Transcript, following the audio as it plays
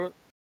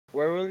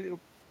Where will you?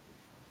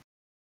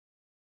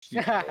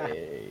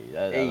 Hey,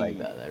 I like Hey,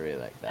 that. I really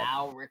like that.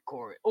 Now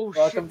record. Oh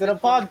Welcome shit! to the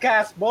This one.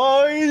 podcast,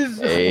 boys.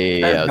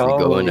 Hey, how's it going,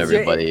 hello. It's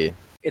your, everybody?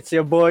 it's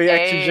your boy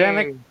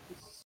Exogenic. Hey,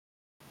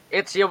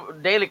 it's your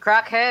daily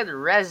crackhead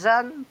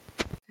Rezan.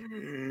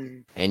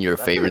 And your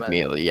That's favorite bad.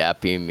 meal,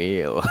 Yappy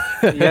Meal.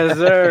 Yes,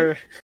 sir.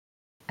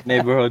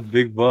 Neighborhood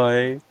big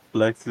boy,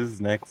 Lexus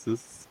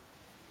Nexus.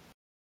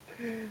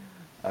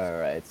 All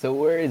right. So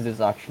where is this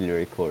actually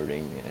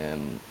recording?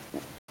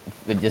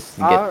 We just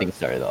get Uh, things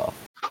started off.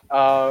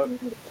 uh,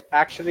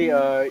 actually,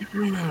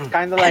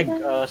 kind of like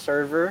a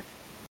server.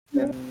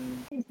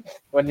 And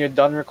when you're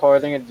done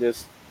recording, it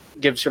just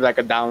gives you like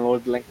a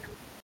download link.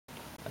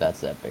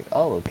 That's epic.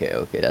 Oh, okay,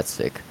 okay, that's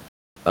sick.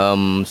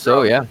 So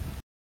Bro. yeah,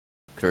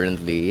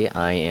 currently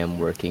I am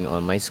working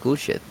on my school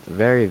shit.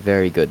 Very,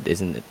 very good,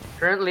 isn't it?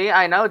 Currently,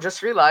 I now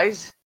just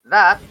realized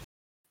that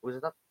who's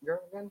that girl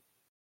again?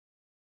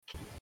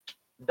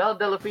 Belle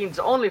Delphine's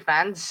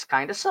OnlyFans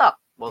kinda suck.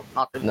 Well,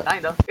 not really No,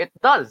 kinda. It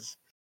does.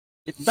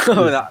 It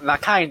No, does. not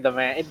kinda,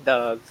 man. It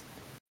does.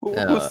 Who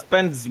no,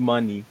 spends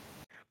money?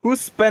 Who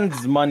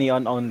spends money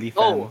on Oh,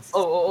 OnlyFans?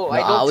 oh, oh, oh! no.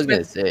 I I don't was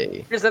gonna spend.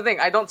 say. Here's the thing: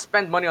 I don't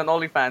spend money on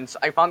OnlyFans.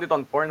 I found it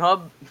on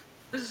Pornhub.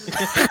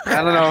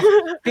 I don't know.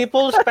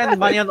 People spend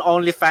money on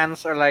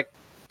OnlyFans or like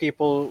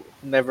people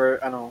who never,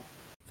 I don't know,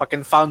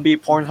 fucking found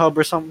Pornhub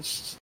or something.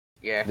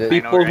 Yeah, The- I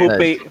know, People who right? No,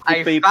 pay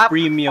I fap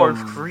premium.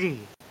 for free.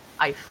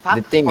 I the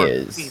fap thing for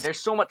is, free. There's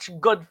so much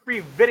good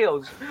free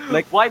videos.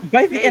 Like Why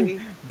by the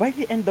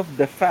pay? end of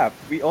the FAP,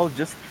 we all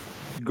just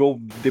go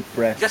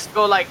depressed. Just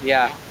go like,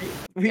 Yeah.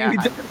 we, yeah, we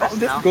I'm just, all depressed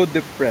just now. go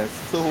depressed.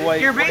 So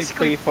You're why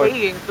basically pay for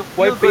paying to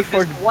why feel pay good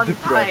for this one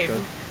depression?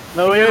 time.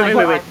 No, wait, You're wait, like,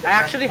 wait, "Oh, wait. I'm I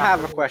actually depressed have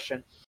a now."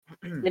 question.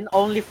 In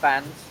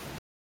OnlyFans,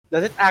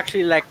 does it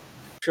actually like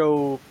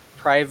show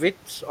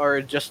privates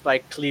or just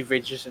like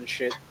cleavages and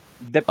shit? oh,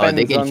 they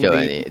Depends can on show the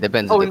any. It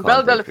depends on Oh, the in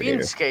Belle content creator.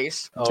 Delphine's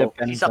case, Oh, he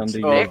depends on sucks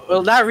the oh, dick. user.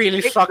 well, that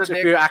really Takes the sucks if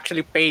dick. you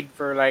actually paid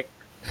for like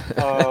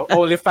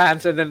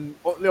OnlyFans and then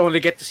only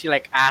get to see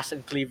like ass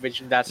and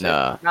cleavage and that's it.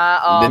 No,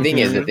 Nah, the thing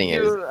is, the Mhm. thing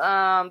is,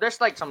 you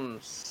there's like some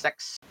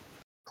sex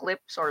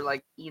clips or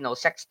like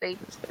sex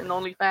tapes in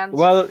OnlyFans.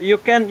 Well, you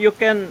can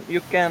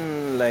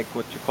like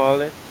what you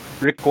call it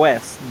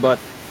request, but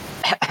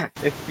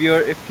if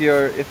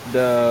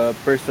the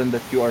person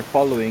that you are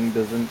following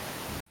doesn't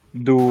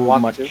do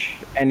Want to? much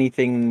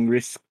anything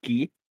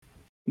risky,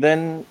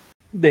 then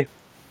they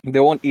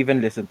won't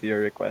even listen to your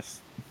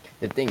request.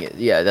 the thing is,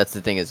 yeah, that's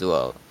the thing as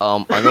well.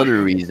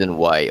 Another reason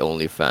why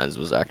OnlyFans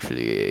was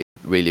actually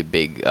really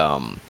big,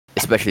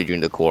 especially during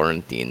the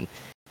quarantine,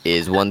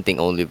 is one thing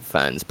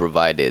OnlyFans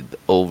provided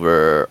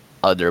over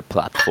other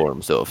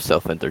platforms of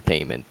self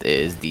entertainment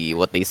is the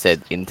what they said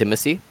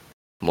intimacy.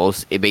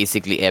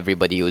 Basically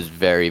everybody who's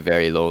very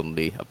very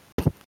lonely,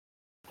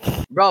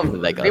 Bro,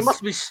 like they us.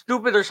 must be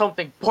stupid or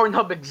something.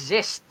 Pornhub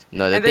exists,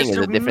 No, the and thing there's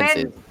is the difference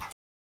is men.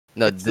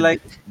 no It's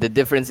like the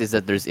difference is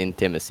that there's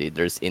intimacy,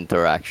 there's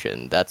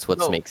interaction. That's what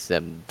No, makes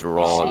them you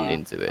drawn see,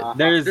 into it.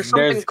 there's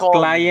something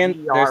called VR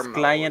there's mode.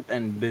 client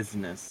and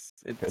business.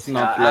 It's There's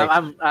not Yeah,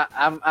 like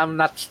I'm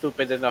not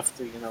stupid enough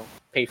to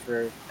pay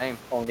for Same.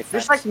 OnlyFans.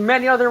 There's like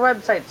many other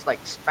websites like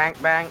Spank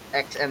Bang,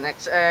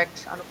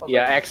 XNXX, ano pa ba?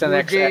 Yeah, X and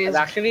X. And Blue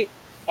actually,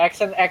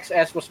 X and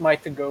XS was my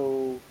to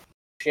go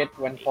shit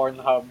when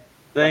Pornhub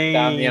went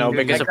down. thing. Dude,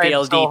 I Because of cried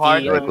so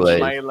hard PLDT and when likewise.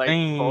 my like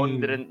phone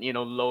Dang. didn't,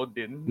 load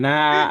in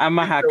Nah, I'm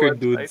a the hacker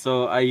dude, website.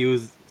 so I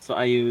use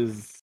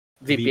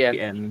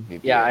VPN. VPN.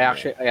 Yeah,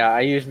 VPN, yeah.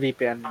 I use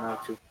VPN now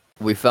too.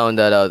 We found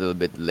that out a little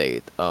bit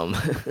late.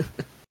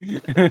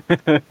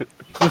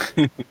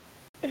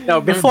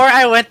 No, before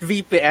I went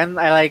VPN,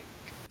 I like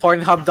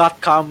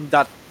Pornhub.com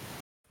dot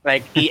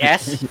like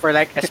es for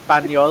like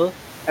Espanol,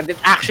 and it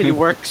actually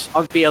works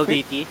on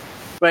PLDT.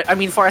 But I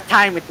mean, for a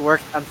time it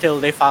worked until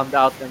they found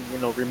out and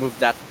removed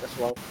that as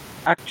well.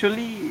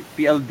 Actually,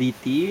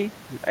 PLDT,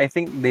 I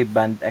think they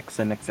banned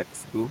XNXX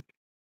too.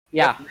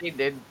 Yeah, They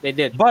did. they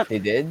did. But they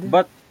did.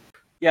 but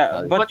yeah,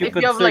 Uh, but But you if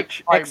you could have like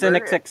search fiber,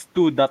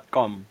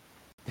 xnxx2.com.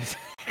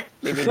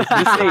 Maybe It's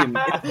the same.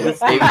 It's the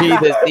same. maybe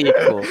the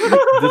sequel.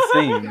 It's the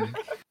same.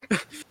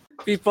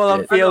 People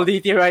on Shit.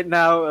 PLDT right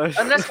now.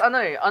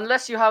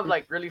 unless you have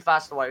like really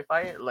fast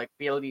Wi-Fi, like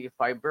PLD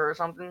fiber or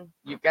something,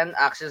 you can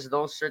access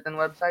those certain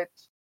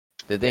websites.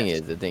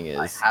 Yes, The thing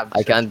I is, have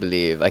I searched.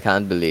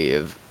 can't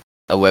believe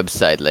a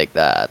website like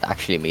that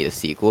actually made a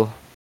sequel,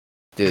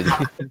 dude.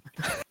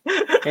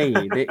 Hey,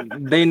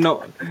 they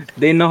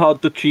know how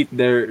to treat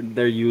their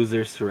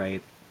users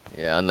right.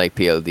 Yeah, unlike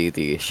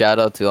PLDT. Shout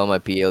out to all my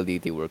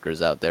PLDT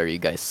workers out there. You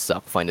guys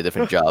suck. Find a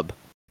different job.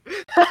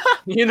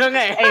 You know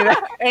nga eh.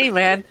 Hey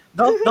man,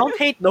 don't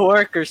hate the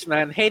workers,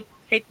 man. Hate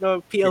the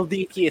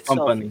PLDT itself.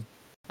 Company.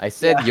 I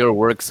said your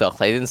work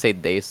sucks. I didn't say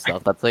they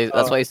suck. That's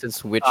why I said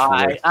switch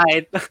work.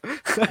 I Get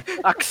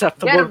a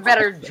acceptable.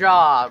 better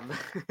job.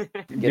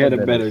 Get a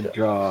better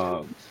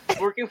job.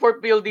 Working for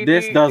PLDT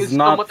This does is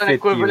not somewhat an fit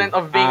equivalent you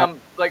of being at a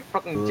like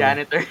fucking all.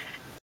 janitor.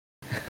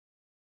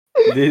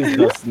 This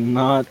does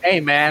not Hey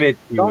man, fit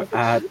you don't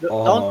at don't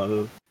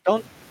all.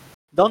 don't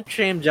Don't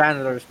shame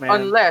janitors, man.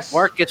 Unless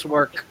Work is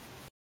work.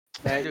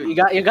 Dude.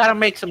 You gotta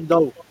make some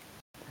dough.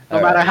 No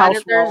All matter right. how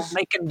small, Janitors-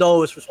 making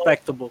dough is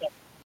respectable.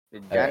 the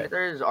Alright.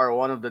 janitors are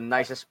one of the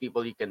nicest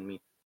people you can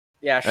meet.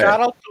 Yeah,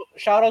 shout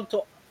out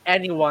to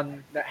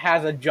anyone that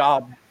has a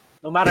job,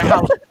 no matter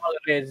how small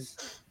it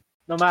is.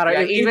 No matter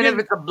Yeah, even if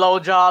it's a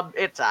blowjob,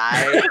 it's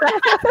I.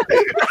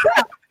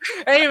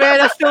 hey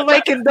man, I'm still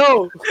making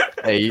dough.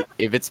 Hey,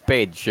 if it's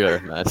paid, sure,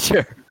 man,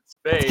 sure.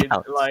 Paid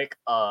Counts. like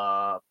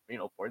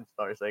porn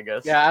stars, I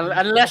guess. Yeah,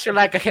 unless you're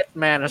like a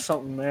hitman or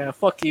something, man.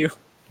 Fuck you.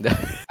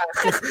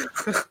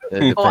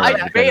 Oh,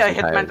 I'd pay a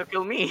hitman to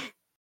kill me.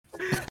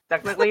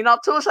 Technically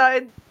not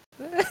suicide.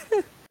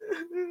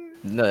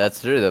 No,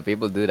 that's true though.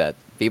 People do that.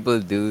 People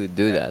do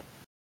that.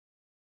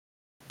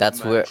 That's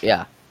Man. where,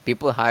 yeah,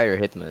 people hire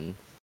hitmen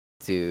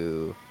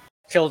to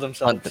Kill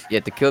themselves.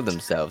 hunt, to kill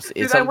themselves.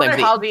 Dude, It's I wonder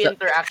sometimes how the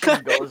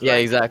interaction goes. Yeah,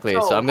 like, exactly.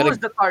 So So, I'm gonna- who's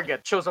the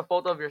target? Shows a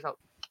photo of yourself.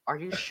 Are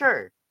you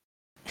sure?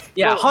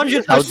 Yeah, Well,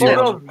 here's a 100%.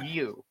 photo of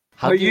you,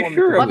 how Are do you want me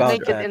sure to but about do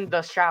naked that? in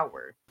the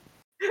shower,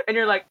 and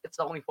you're like, it's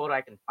the only photo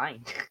I can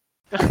find.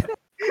 that?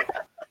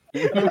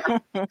 Yeah,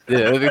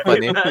 it would be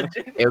funny.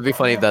 Imagine. It would be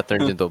funny if that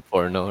turns into a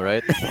porno,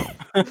 right?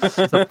 It's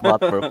a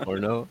plot for a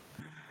porno.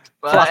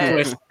 But, Plot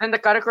twist. then the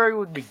category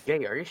would be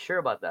gay. Are you sure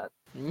about that?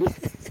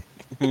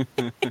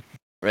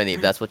 Rennie,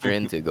 if that's what you're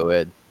into, go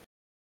ahead.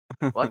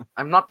 What?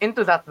 I'm not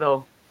into that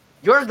though.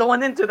 You're the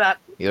one into that.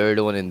 You're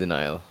the one in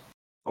denial.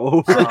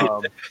 Oh,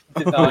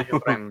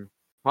 I'm,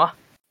 huh?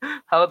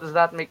 How does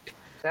that make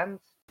sense?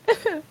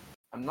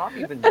 I'm not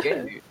even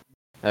gay. Dude.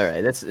 All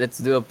right, let's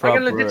do a I proper.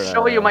 can legit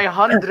show you my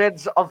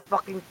hundreds of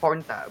fucking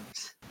porn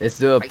tabs. Let's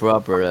do a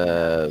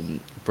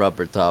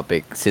proper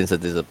topic since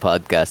it is a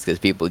podcast, because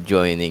people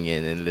joining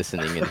in and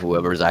listening and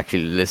whoever's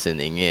actually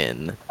listening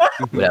in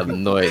would have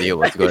no idea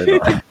what's going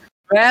on.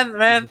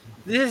 Man,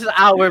 this is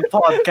our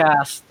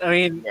podcast. I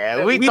mean,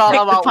 Yeah, we talk pick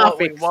the about what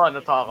we topics. want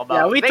to talk about.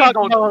 Yeah, we They talk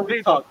don't, about what they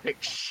we don't talk. pick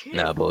shit.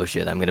 Nah,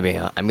 bullshit. I'm gonna be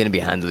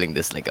handling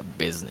this like a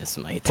business,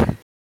 mate.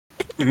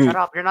 Shut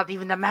up! You're not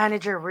even the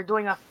manager. We're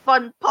doing a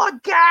fun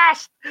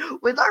podcast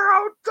with our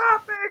own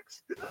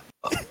topics.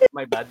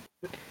 My bad.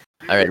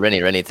 All right,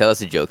 Rennie, tell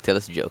us a joke.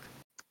 This is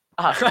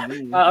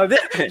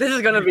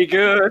gonna be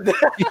good.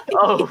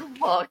 Oh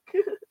fuck!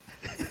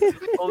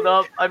 Hold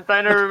up, I'm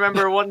trying to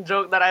remember one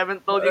joke that I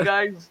haven't told you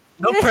guys.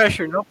 No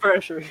pressure, no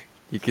pressure.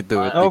 You could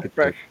do it. No you could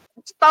do it. pressure.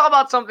 Let's talk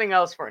about something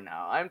else for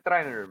now. I'm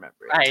trying to remember.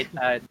 Alright.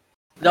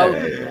 No,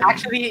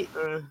 actually,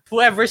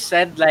 whoever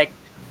said like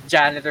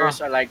janitors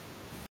are like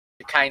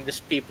the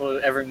kindest people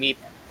you'll ever meet,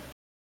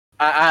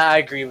 I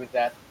agree with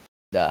that.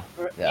 Yeah.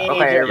 Hey, Okay,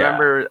 I yeah.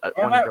 remember.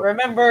 One joke.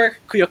 Remember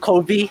Kuya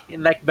Kobe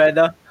in like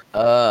Beda?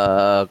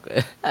 I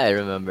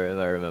remember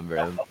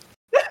him.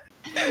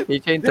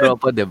 Siya yung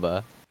tropa,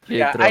 diba? Siya yung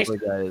Yeah, tropa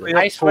guy. Kuya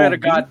I swear to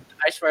Kobe? God.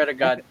 I swear to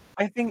God.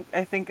 I think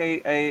I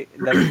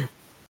that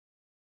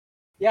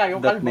Yeah,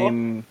 yung that kalbo.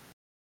 name.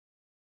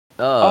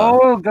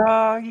 Oh. Oh,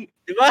 guy.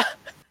 Diba?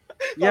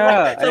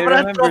 Yeah, I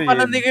Sobrang remember tropa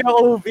na him. ni Kuya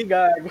Kobe,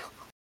 gago.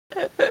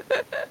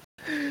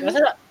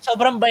 Basta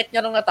sobrang bait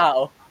niya nung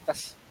tao.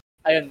 Tas,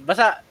 ayun,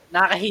 basta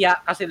nakakahiya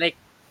kasi like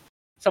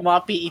sa mga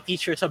PE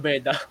teacher sa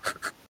Beda.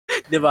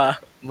 Diba?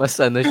 Mas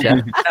ano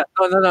siya.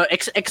 No.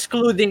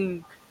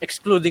 Excluding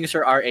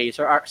Sir RA.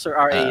 Sir RA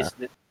is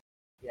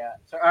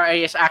Sir RA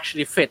is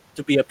actually fit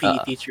to be a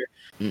PE teacher.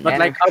 But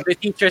like other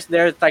teachers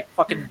there, it's like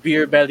fucking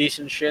beer bellies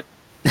and shit.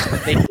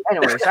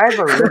 Anyways, I have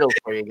a riddle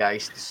for you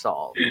guys to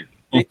solve.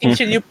 They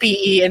teaching you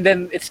PE and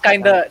then it's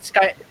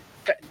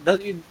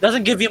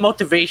doesn't give you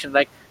motivation.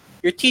 Like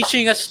you're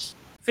teaching us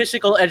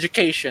physical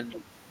education.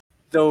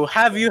 Though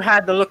have you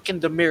had a look in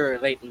the mirror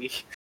lately?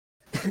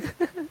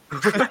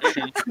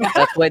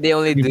 That's why they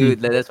only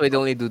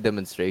do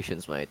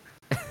demonstrations, mate.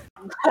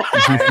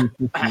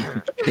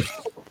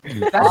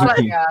 That's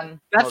like Yan.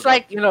 that's Hold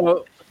like, you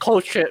know,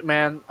 coach shit,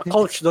 man. A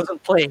coach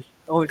doesn't play.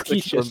 Only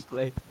teaches.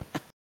 Play.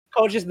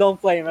 Coaches don't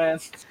play, man.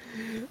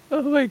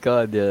 Oh my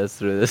god, yeah, that's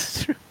true.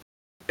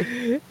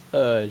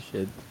 Oh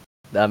shit.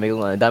 Dami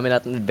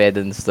natin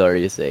Beda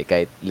stories eh.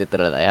 Kahit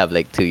literal, I have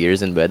like 2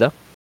 years in Beda.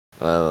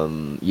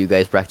 You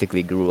guys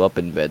practically grew up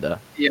in Beda.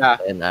 Yeah.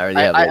 And I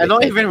already have I don't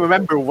like, even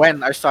remember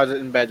when I started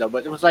in Beda,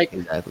 but it was like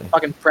Exactly.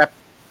 fucking prep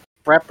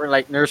or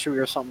like nursery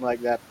or something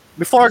like that.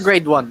 Before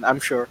grade 1, I'm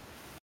sure.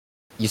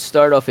 You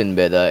start off in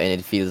Beda and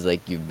it feels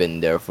like you've been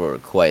there for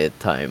quite a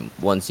time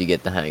once you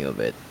get the hang of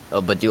it.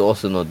 But you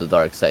also know the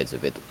dark sides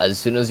of it. As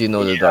soon as you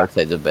know the dark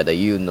sides of Beda,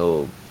 you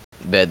know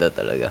Beda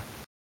talaga.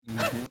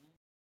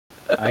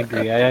 I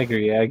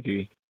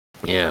agree.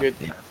 Yeah. Dude,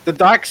 the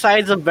dark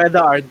sides of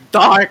Beda are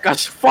dark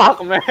as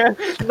fuck, man.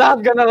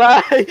 Not gonna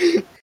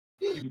lie.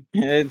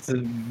 It's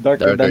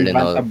darker Darker than than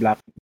all. Fanta Black.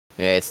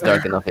 Yeah, it's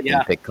dark enough it Yeah.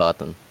 can pick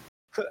cotton.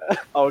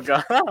 Oh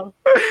god.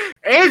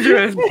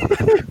 Adrian!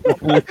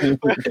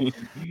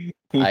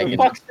 I can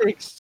Fuck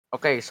sakes.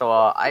 Okay, so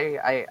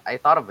I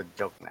thought of a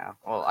joke now.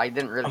 Well, I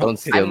didn't really. Don't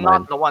steal I'm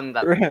mine. not the one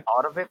that Right.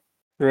 thought of it.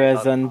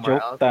 Present Somewhere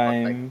joke else, but,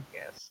 like, time.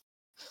 yes.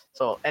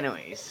 So,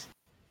 anyways,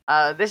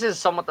 this is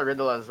somewhat a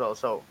riddle as well.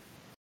 So,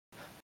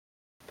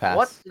 Pass.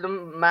 What's the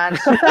man's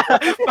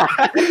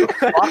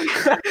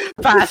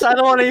Pass. I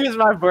don't want to use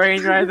my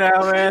brain right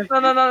now, man.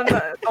 no.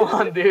 Come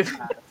on, dude.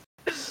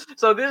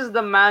 So this is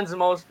the man's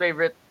most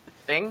favorite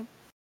thing.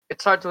 It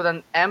starts with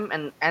an M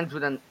and ends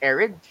with an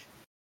erage.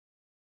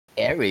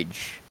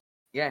 Marriage.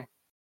 Yeah.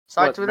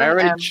 Starts What, with an M.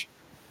 marriage?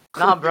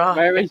 Nah, bro.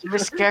 Marriage? It's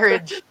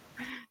miscarriage.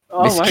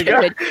 Oh my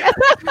god, Miscarriage.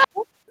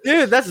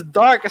 dude, that's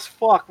dark as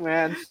fuck,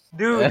 man.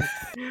 Dude,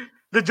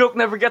 the joke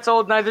never gets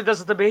old, neither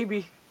does the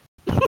baby.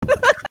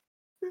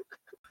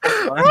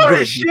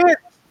 Holy shit!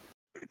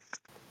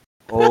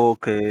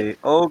 Okay,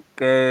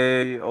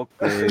 okay,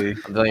 okay.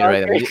 I'm telling you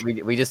right now,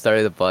 Okay. we just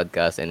started the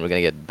podcast and we're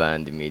gonna get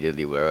banned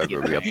immediately wherever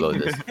we upload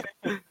this.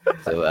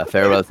 So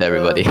farewell to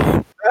everybody.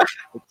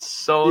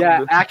 So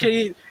Yeah,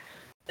 actually,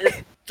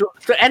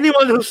 to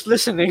anyone who's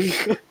listening,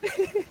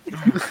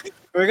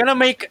 we're gonna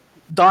make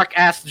dark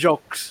ass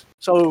jokes.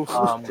 So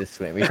This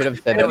way. We should have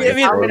said Anyway, that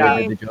how before we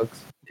many- did the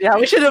jokes. yeah,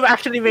 we should have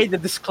actually made the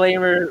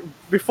disclaimer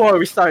before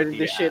we started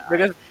this shit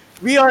because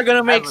we are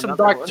gonna make have some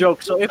another dark one.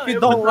 jokes. So if you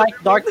don't like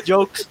dark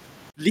jokes,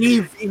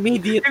 leave if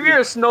immediately. you're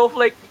a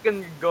snowflake, you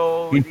can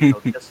go, you know,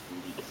 just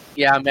leave.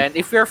 Yeah, man.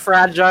 If you're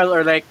fragile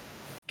or like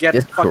get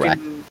Just crack.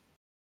 fucking,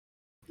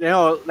 you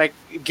know, like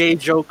gay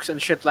jokes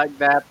and shit like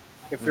that.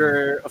 If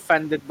you're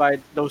offended by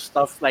those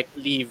stuff, like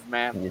leave,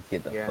 man. Just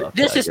get the Yeah. fuck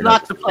This out. is You're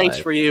not the place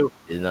alive. for you.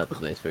 It's not the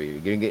place for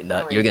you. You're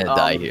Anyway, gonna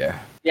die um, here.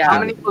 Yeah. How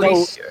many though-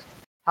 police?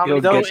 How many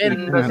You'll get policemen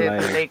eaten does it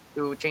alive. take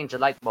to change a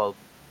light bulb?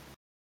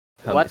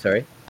 What?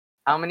 Sorry?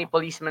 How many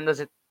policemen does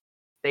it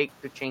take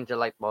to change a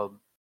light bulb?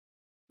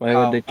 Why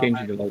would they Oh, change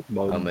the light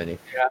bulb? How many?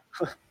 Yeah.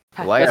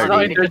 Why That's are not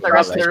they in They just their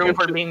arrest job the room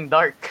for description. being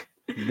dark.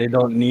 They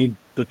don't need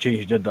to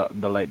change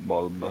the light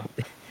bulb.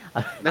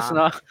 That's Ah.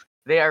 not.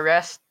 They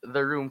arrest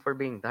the room for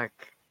being dark.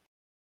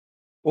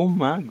 Oh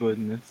my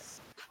goodness.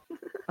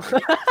 How,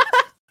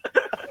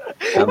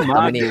 Oh how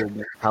my many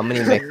goodness. how many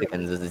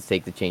Mexicans does it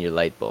take to change a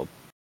light bulb?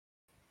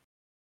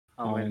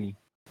 Oh, man.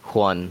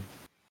 Juan.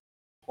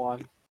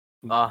 Juan.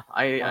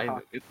 I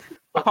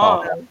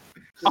Oh,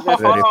 That's-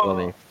 very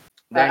funny.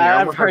 Dang, you're I've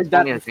almost heard as that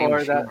funny as before.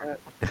 James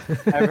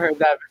That I've heard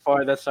that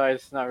before. That's why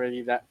it's not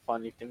really that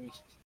funny to me.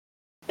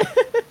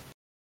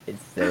 It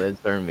still is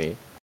for me.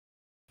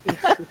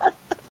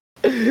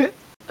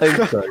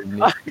 I'm sorry.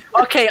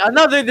 Okay,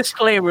 another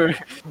disclaimer.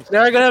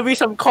 There are gonna be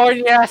some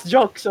corny ass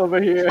jokes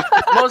over here.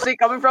 Mostly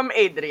coming from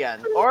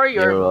Adrian. Or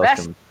your You're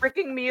best welcome.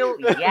 freaking meal,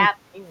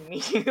 yapping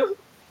meal.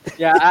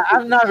 Yeah,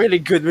 I'm not really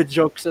good with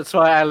jokes. That's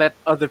why I let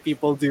other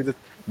people do the.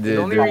 The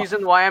only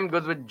reason why I'm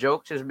good with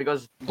jokes is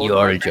because both You of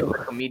are my a friends joke.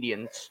 are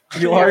comedians.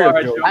 You are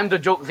a joke. I'm the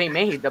joke they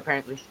made,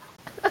 apparently.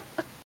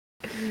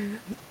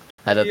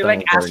 You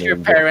like ask your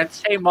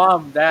parents, "Hey,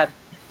 mom, dad,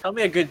 tell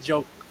me a good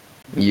joke."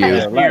 You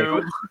Yeah,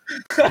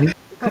 right.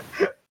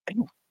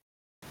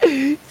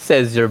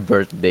 says your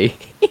birthday.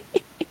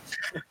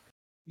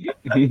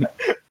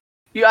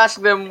 You ask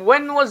them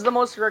when was the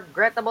most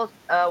regrettable.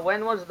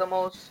 When was the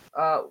most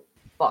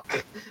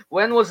fuck?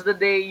 When was the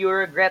day you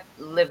regret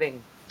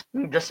living?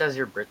 Just says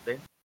your birthday.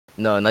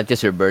 No, not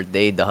just your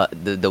birthday. The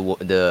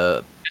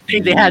I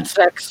think they had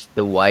sex.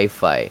 the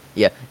Wi-Fi.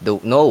 Yeah.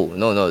 No.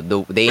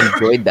 They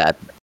enjoyed that.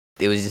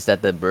 It was just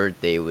that the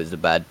birthday was the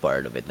bad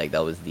part of it. Like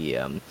that was the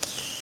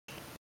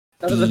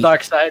That was the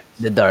dark side.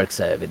 dark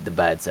side of it, the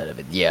bad side of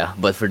it. Yeah.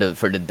 But for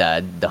the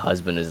dad, the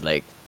husband is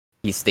like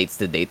he states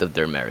the date of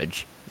their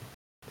marriage.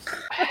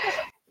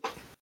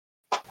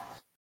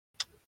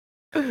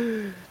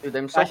 Dude,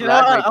 I'm so Actually,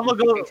 glad. I'm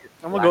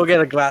gonna go get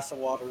a glass of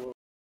water.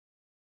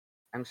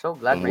 I'm so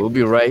glad. And my we'll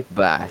be right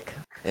back.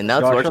 And now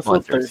to our Josh is so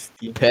sponsors,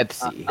 thirsty.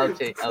 Pepsi. I'll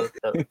take.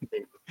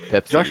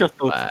 Pepsi. Josh is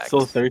Max.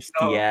 so thirsty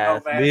No,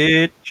 ass man.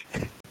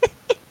 bitch.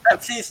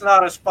 Pepsi's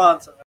not a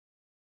sponsor.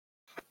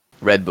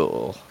 Red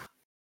Bull.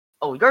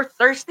 Oh, you're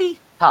thirsty?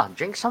 Huh?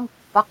 Drink some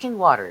fucking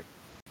water.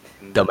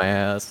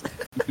 Dumbass.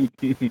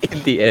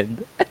 In the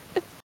end.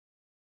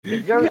 If you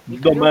think you're an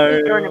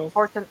Dumbass.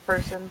 important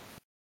person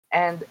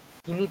and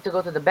you need to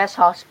go to the best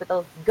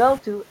hospital, go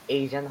to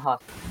Asian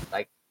hospital.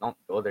 Like, don't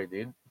go there,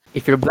 dude.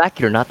 If you're black,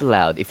 you're not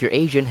allowed. If you're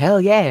Asian, hell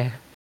yeah.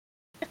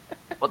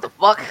 What the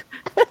fuck?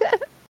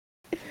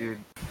 Dude.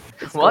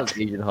 It's What? called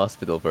Asian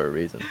hospital for a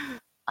reason.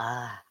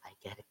 Ah, I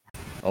get it.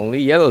 Only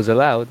yellows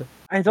allowed.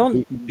 I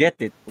don't get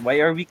it. Why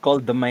are we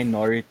called the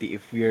minority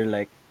if we're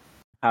like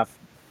half?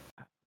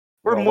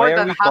 We're Why more are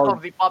than we half called-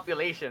 of the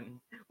population.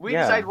 We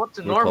Yeah. decide what's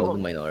We're called normal. the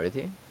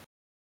minority.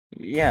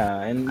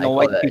 Yeah, and I no call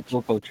white that-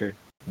 people culture.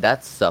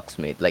 That sucks,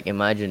 mate. Like,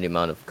 imagine the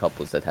amount of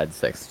couples that had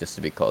sex just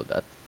to be called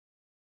that.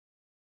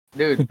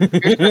 Dude,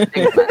 here's the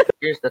thing, man.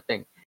 Here's the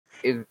thing.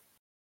 If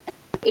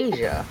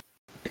Asia,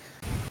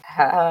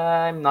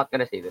 I'm not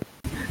gonna say this.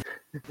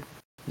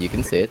 You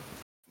can say it.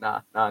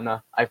 Nah.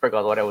 I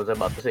forgot what I was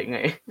about to say.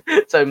 ngayon.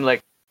 So I'm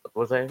like, what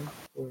was I?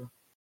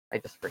 I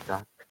just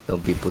forgot.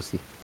 Don't be pussy.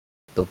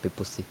 Don't be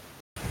pussy.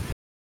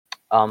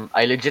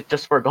 I legit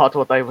just forgot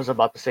what I was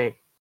about to say.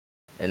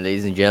 And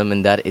ladies and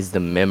gentlemen, that is the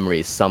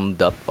memory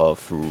summed up of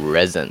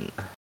Resin.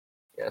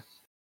 Yes.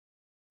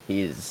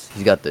 He's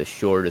got the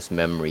shortest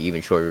memory,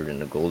 even shorter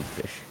than a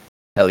goldfish.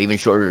 Hell, even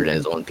shorter than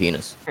his own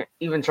penis.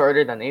 Even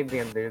shorter than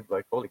Adrian, dude.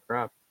 Like, holy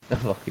crap.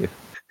 Fuck you.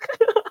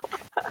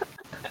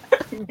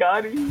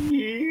 Got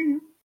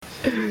him.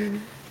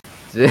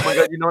 Oh my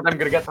god, you know what? I'm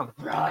gonna get some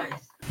fries.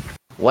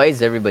 Why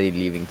is everybody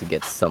leaving to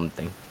get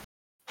something?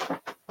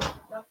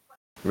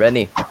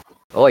 Rennie.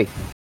 Oi.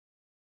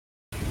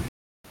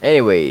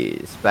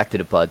 Anyways, back to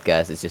the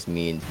podcast. It's just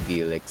me and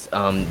Felix.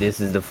 This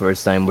is the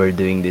first time we're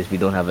doing this. We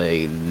don't have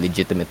a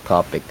legitimate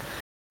topic.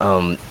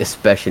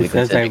 Especially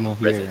Because considering I'm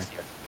presence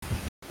here.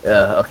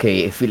 here.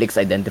 Okay, Felix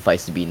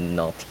identifies to be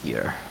not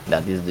here.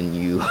 That is the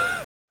new.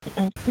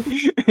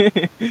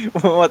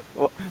 What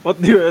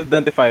do you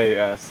identify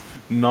as?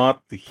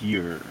 Not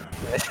here.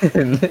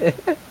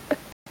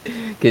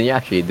 Can you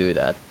actually do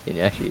that? Can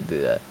you actually do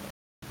that?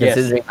 Yes.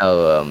 Considering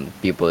how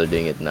people are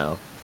doing it now.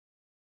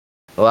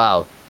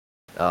 Wow.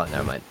 Oh,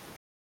 never mind.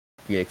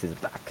 Felix is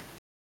back.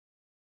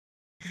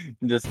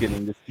 Just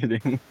kidding. Just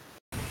kidding.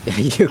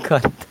 You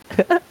can't.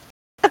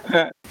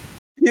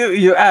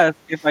 You asked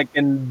if I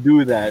can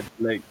do that,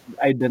 like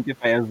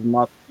identify as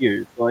not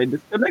here, so I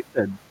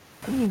disconnected.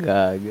 Ang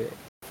gago.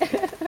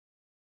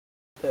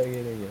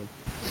 Tangina yan.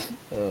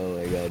 Oh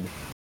my god.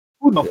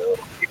 Who the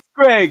f- It's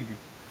Craig.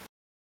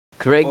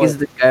 Craig Oh. is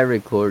the guy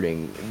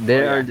recording.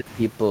 There Oh, are yeah. the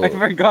people. I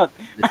forgot.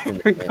 I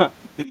listening. forgot.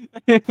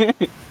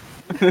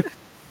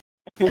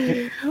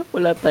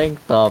 Wala tayong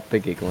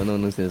topic eh. Kung ano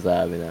nung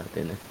sinasabi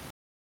natin eh.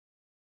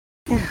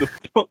 Who the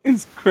fuck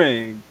is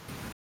Craig?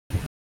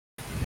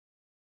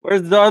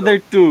 Where's the other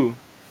two?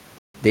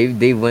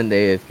 They went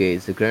AFK.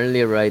 So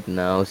currently right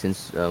now,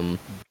 since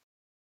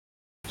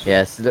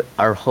yes,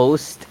 our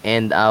host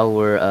and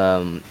our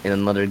and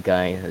another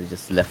guy has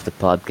just left the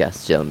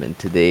podcast, gentlemen.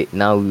 Today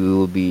now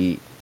you'll be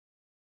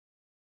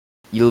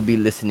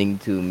listening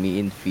to me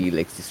and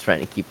Felix just trying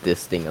to keep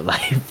this thing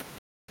alive.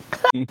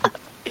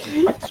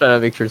 Just trying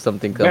to make sure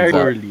something comes Very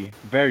out. poorly.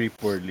 Very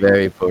poorly.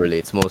 Very poorly.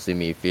 It's mostly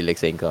me.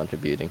 Felix ain't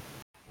contributing.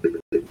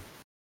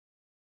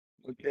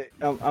 Okay.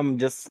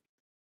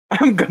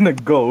 I'm gonna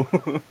go.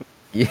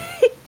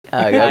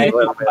 I Guys,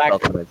 gotta I'm back.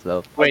 talk to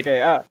myself. Wait, Okay.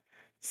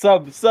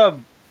 Sub.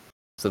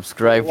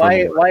 Subscribe for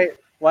why more.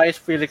 why is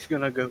Felix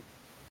gonna go?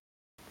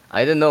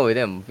 I don't know with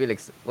him.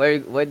 Felix, why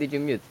did you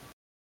mute?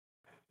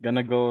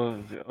 Gonna go.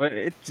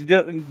 It's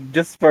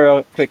just for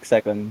a quick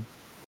second.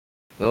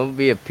 Don't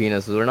be a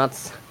penis. We're not.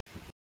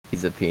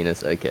 He's a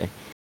penis. Okay.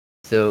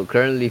 So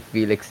currently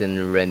Felix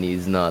and Rennie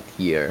is not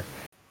here.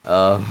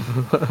 Why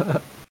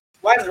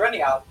is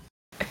Rennie out?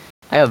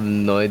 I have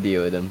no idea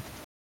with him.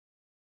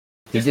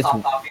 He just.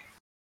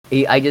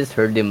 I just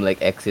heard him like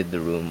exit the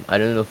room. I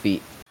don't know if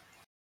he.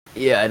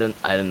 Yeah, I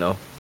don't know.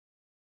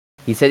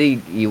 He said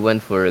he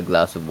went for a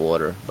glass of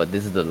water, but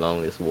this is the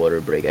longest water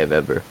break I've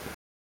ever.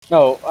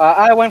 No,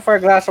 I went for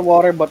a glass of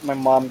water, but my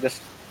mom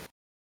just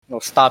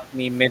stopped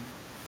me mid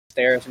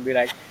stairs and be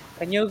like,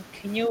 "Can you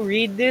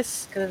read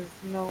this? Because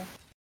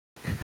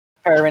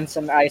parents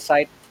and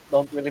eyesight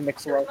don't really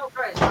mix well." No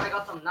fries, but I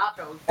got some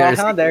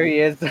nachos. There he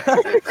is.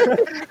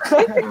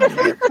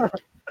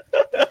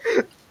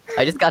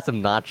 I just got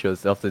some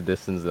nachos off the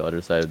distance the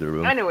other side of the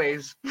room.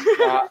 Anyways,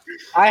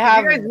 I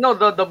have. you guys know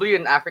the W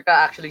in Africa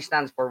actually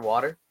stands for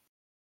water.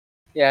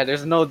 Yeah,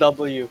 there's no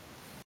W.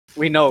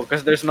 We know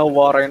because there's no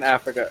water in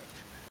Africa.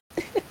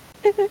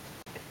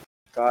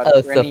 God, Oh,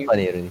 it's so Rennie,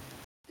 funny. Rennie.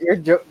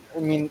 I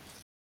mean,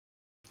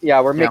 yeah,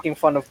 we're Yeah. making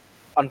fun of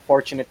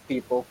unfortunate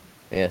people.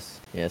 Yes.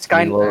 It's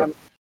kind Well, of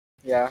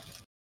yeah.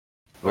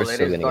 we're Well, it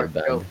still is gonna dark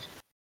get banned. jokes.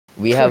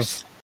 We have.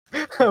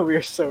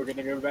 We're so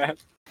gonna go bad.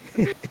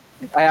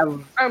 I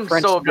have I'm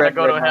French so gonna bread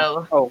go to right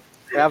now. hell. Oh,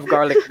 I have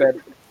garlic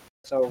bread.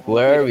 So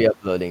Where are we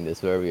uploading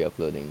this? Where are we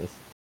uploading this?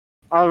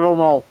 I don't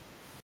know.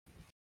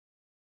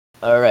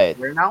 All right.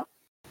 Where now?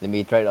 Let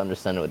me try to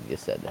understand what you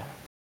said.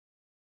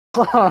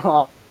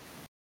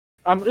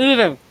 I'm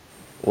eating.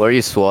 What are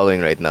you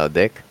swallowing right now,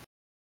 Dick?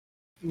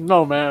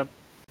 No, man.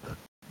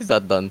 It's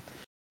not done.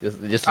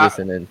 Just Ah,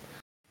 listen in.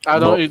 I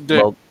don't eat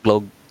dick.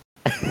 Glog.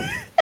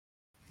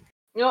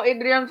 You know,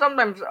 Adrian,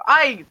 sometimes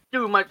I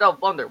do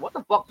myself wonder what the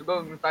fuck's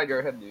going inside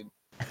your head, dude.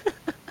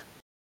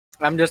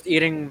 I'm just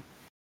eating.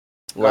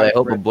 Well, I Garlic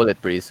hope a bread.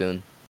 bullet pretty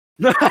soon.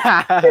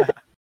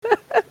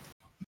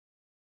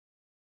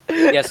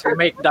 Yes, we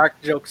make dark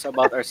jokes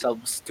about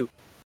ourselves too.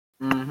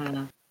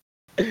 Mm-hmm.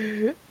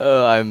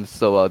 Oh, I'm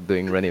so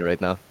outdoing Rennie right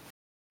now.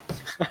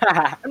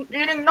 I'm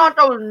eating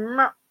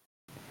nachos.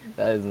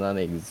 That is not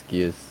an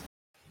excuse.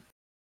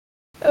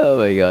 Oh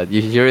my god, you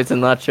sure it's a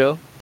nacho?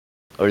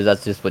 Or is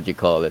that just what you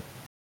call it?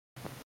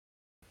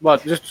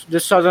 What?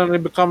 This suddenly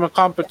become a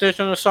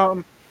competition or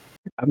something?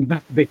 I'm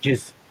back,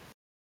 bitches.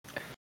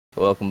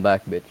 Welcome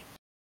back, bitch.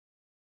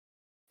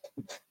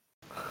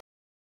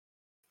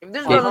 If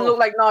this Yeah. doesn't look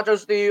like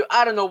nachos to you,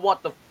 I don't know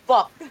what the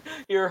fuck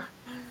you're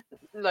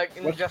like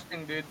What?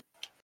 ingesting, dude.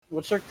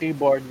 What's your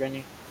keyboard,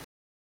 Rennie?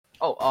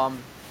 Oh,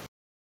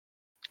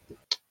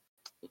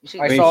 you see,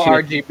 I Wait, saw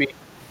shit. RGB.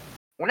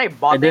 when I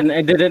bought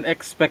I didn't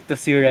expect to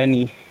see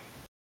Rennie.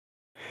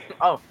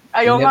 Ayaw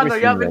You nga never no,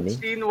 seen you haven't Rennie?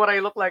 seen what I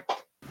look like.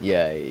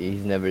 Yeah,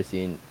 he's never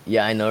seen.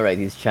 Yeah, I know, right?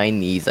 He's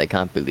Chinese. I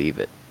can't believe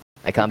it.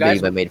 I can't guys-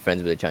 believe I made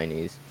friends with a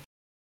Chinese.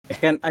 I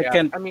Yeah,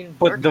 can't I mean,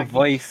 put the they're Chinese.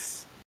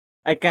 voice.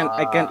 I can't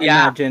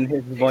Yeah. imagine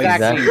his voice.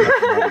 Exactly. being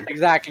that bad.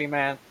 Exactly,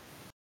 man.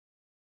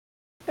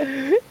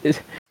 Dude,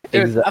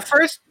 Exactly.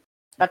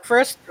 at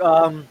first,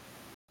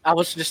 I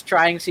was just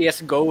trying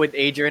CS:GO with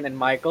Adrian and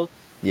Michael.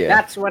 Yeah.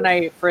 That's when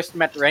I first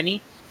met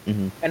Rennie.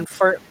 Mhm. And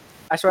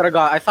I swear to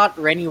God, I thought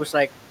Rennie was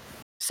like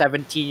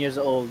 17 years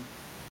old.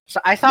 So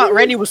I thought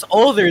Rennie was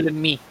older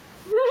than me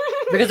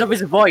because of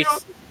his voice.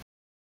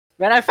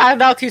 Then I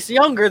found out he's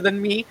younger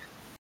than me,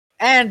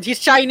 and he's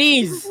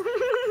Chinese.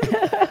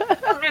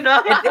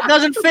 It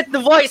doesn't fit the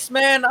voice,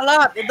 man. A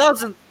lot. It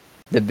doesn't.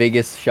 The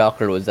biggest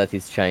shocker was that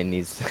he's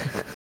Chinese.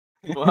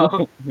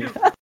 Wow.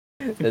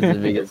 That's the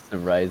biggest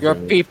surprise. Your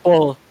for me.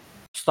 people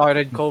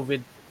started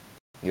COVID.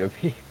 Your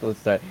people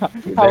start.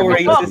 you How better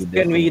be racist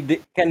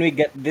different. can we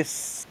get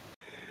this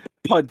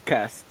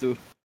podcast to?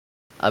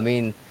 I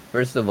mean,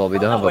 first of all, we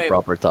don't Oh, have wait. a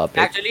proper topic.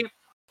 Actually,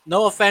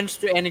 no offense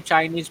to any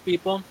Chinese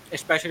people,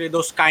 especially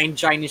those kind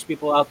Chinese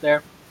people out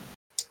there,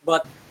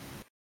 but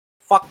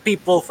fuck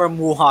people from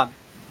Wuhan.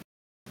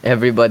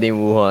 Everybody in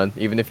Wuhan,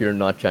 even if you're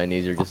not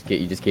Chinese, you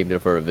just came there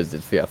for a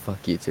visit. Yeah,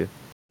 fuck you too.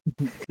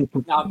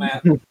 Nah,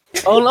 man.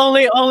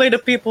 only the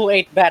people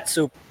ate bat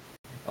soup.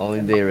 Only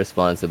the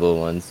irresponsible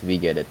ones. We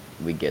get it.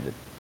 We get it.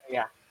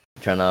 Yeah.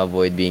 Trying to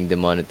avoid being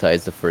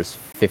demonetized the first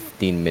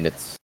 15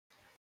 minutes.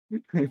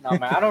 No,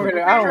 man. I don't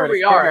Pretty really sure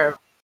we care.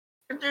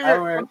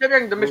 are.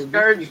 Considering the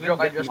miscarriage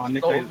joke I just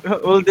stole.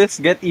 Will this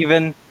get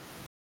even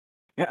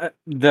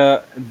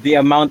the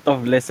amount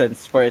of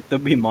listens for it to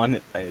be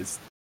monetized?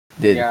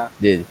 Did Yeah.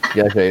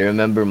 Joshua, you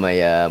remember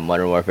my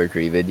Modern Warfare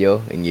 3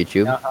 video in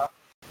YouTube? Uh-huh.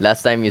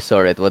 Last time you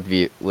saw it, what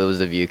was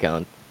the view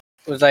count?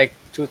 It was like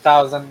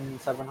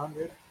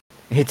 2,700.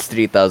 It's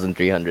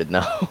 3,300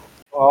 now.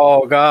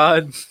 Oh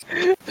God.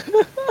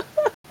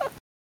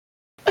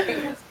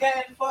 It's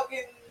getting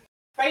fucking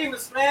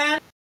famous, man.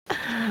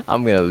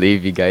 I'm gonna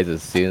leave you guys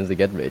as soon as I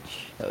get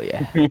rich. Oh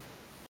yeah.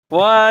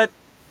 What?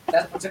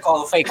 That's what you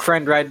call a fake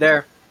friend right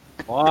there.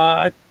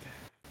 What?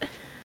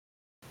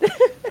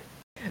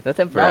 Not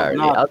temporarily.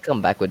 No. I'll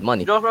come back with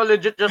money. Joshua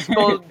legit just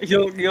told.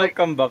 You'll Like,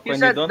 come back He when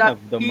you said don't that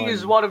have the he money.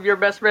 is one of your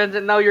best friends,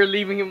 and now you're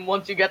leaving him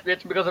once you get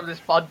rich because of this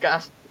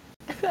podcast.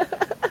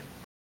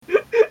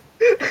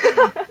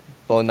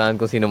 Paunahan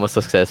ko sino mas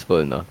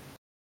successful, no?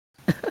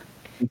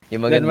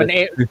 Yung Then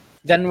maganda.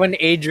 then when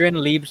Adrian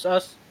leaves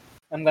us,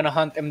 I'm gonna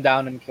hunt him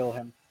down and kill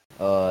him.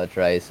 Oh,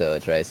 try so.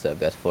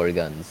 Got 4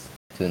 guns,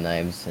 2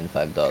 knives, and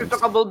 5 You dogs.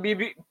 took about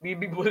BB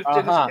bullets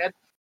in his Uh-huh. head.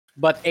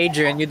 But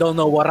Adrian, you don't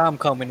know what I'm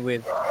coming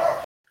with.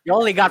 You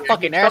only got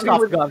fucking he's coming airsoft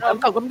with guns. them.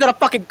 I'm gonna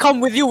fucking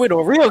come with you with a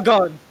real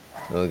gun.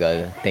 Oh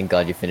god, thank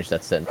god you finished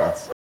that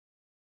sentence.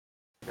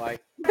 Why?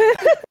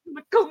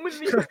 Come with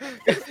me.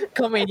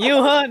 Come in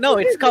you, huh? No,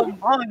 it's come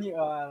on you.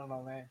 I don't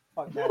know, man.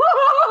 Fuck that.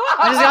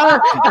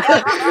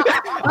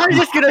 I'm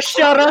just gonna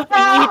shut up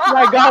and eat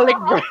my garlic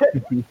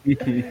bread.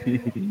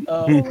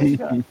 Oh my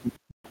god.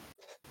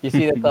 You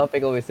see, the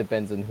topic always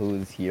depends on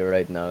who's here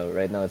right now.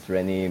 Right now it's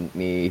Rennie,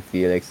 me,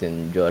 Felix,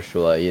 and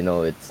Joshua. You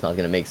know, it's not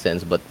gonna make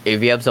sense. But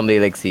if you have somebody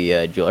like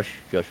Josh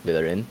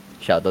Villarin,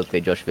 shout out kay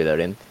Josh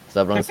Villarin.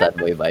 Sobrang sad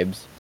boy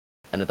vibes.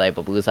 Ano tayo,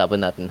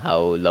 pag-uusapan natin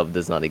how love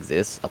does not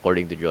exist,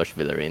 according to Josh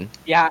Villarin.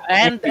 Yeah,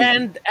 and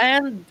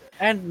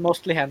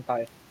mostly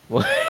hentai.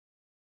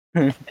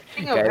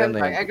 Speaking of Kaya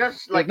naman hentai, I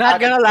guess like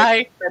Not gonna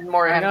lie, spend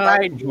more I'm gonna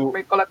lie, hentai.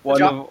 May collect One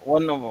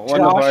of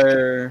Josh.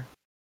 our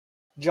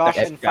Josh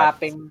Text and chats.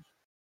 Fapping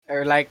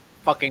are like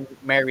fucking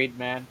married,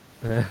 man.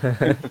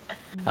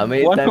 How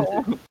many one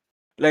times?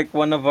 like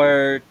one of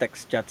our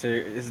text chats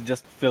is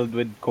just filled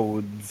with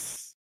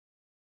codes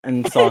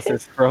and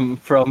sauces from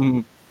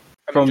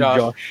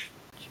Josh.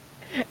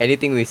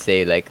 Anything we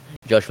say, like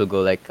Josh will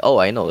go like,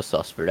 "Oh, I know a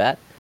sauce for that."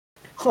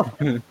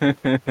 Dude,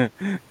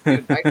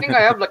 I think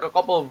I have like a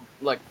couple of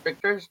like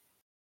pictures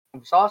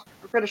of sauce.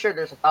 I'm pretty sure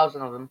there's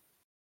 1,000 of them.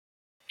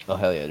 Oh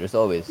hell yeah! There's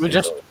always. We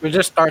just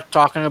start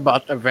talking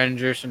about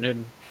Avengers and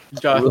then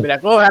Josh be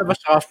like, "Oh, I have a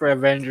sauce for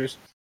Avengers."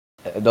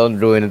 Don't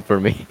ruin it for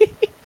me.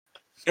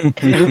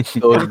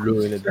 Don't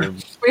ruin it for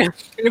me. And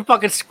you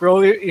fucking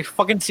scroll, you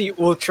fucking see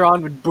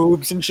Ultron with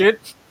boobs and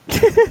shit.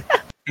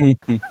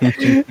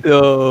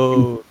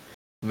 No,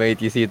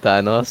 mate, you see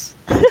Thanos?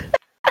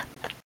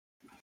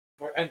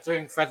 We're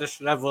entering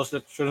fetish levels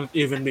that shouldn't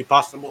even be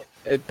possible.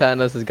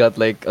 Thanos has got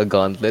like a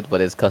gauntlet,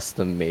 but it's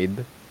custom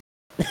made.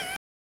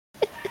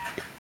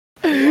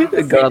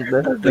 The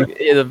gauntlet,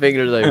 the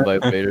fingers are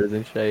vibrators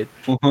and shit.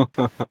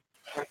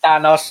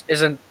 Thanos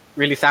isn't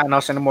really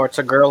Thanos anymore. It's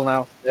a girl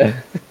now.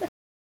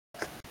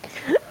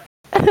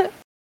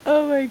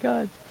 Oh my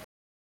god.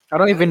 I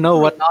don't even know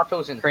what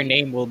nachos and her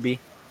name will be.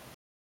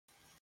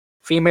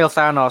 Female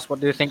Thanos. What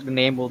do you think the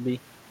name will be?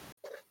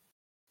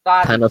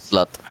 Thanos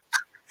slut.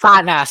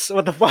 Thanos.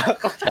 What the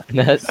fuck?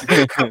 Thanos.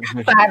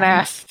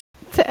 Thanos.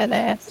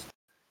 Thanos.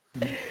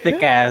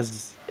 Thick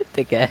as.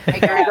 Take a Hey,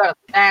 girl, you got a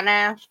fat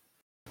ass.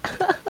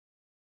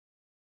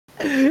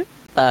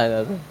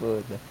 Thanos.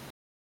 Puta.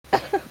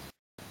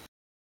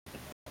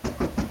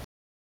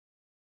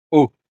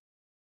 Oh,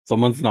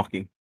 someone's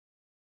knocking.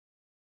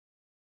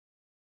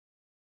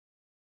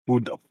 Who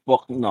the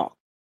fuck not?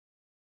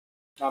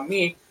 Not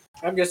me.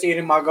 I'm just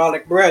eating my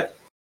garlic bread.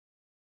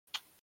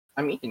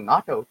 I'm eating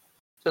nachos.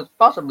 So it's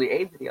possibly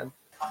Adrian.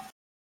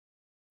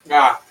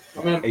 Yeah.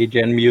 I mean,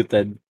 Agent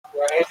muted.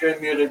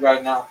 Adrian muted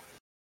right now.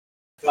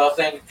 So I was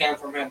saying it came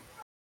from him.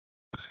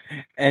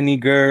 Any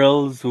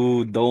girls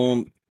who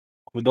don't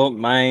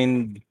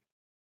mind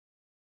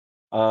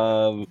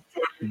uh Our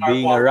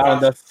being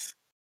around podcast. us,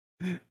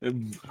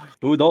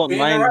 who don't Being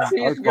mind around- our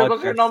Please give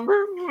us your podcast, number.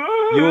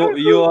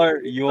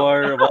 you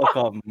are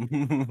welcome.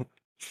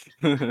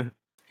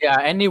 Yeah,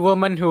 any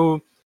woman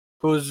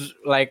who's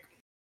like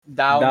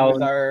down with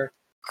Down our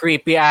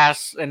creepy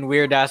ass and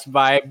weird ass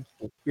vibe,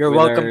 you're with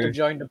welcome to our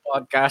join the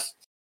podcast.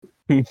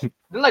 Then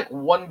like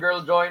one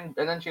girl joined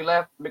and then she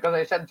left because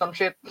I said some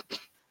shit.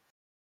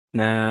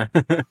 nah.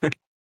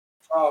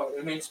 Oh,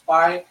 you mean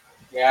spy?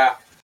 Yeah.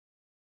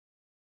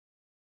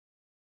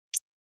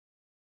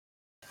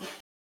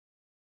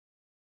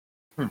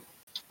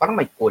 Parang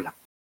may kulang.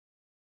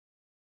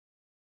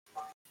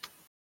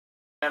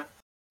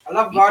 I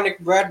love garlic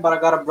bread, but I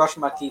gotta brush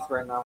my teeth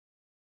right now.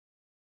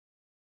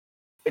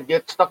 It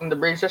gets stuck in the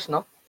braces,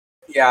 no?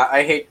 Yeah,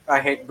 I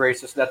hate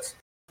braces.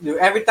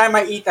 Every time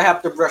I eat, I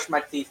have to brush my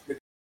teeth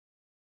because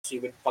see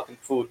with fucking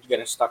food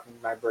getting stuck in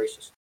my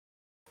braces.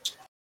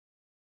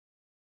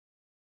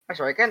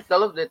 Actually, I can't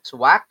tell if it's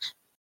wax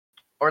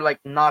or like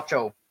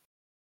nacho.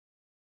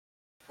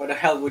 What the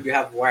hell would you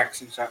have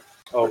wax inside?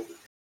 Oh,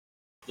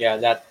 yeah,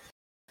 that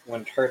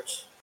when it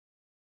hurts.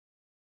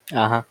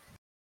 Uh huh.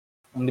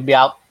 I'm gonna be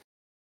out.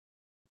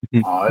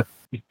 Oh,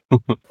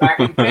 Back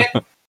in pit.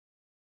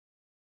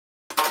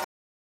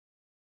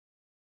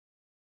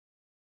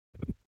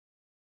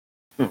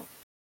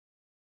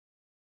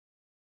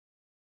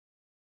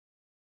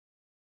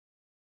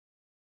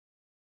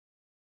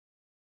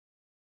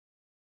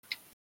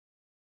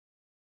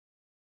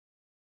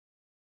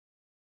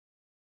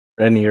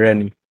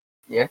 Rennie.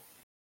 Yeah?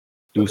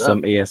 Do What's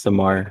some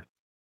ASMR.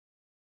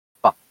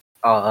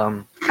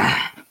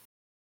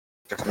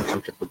 just do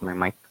some shit with my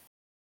mic.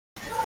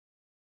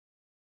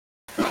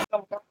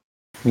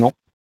 No.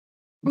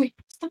 Wait,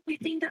 stop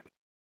waiting that.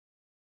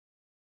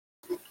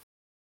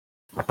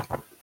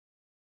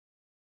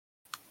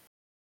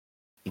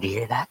 Did you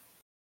hear that?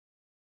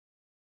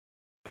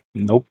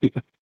 Nope.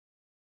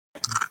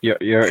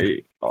 You're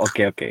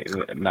okay.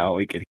 Now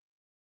we can.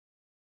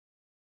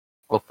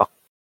 Oh fuck.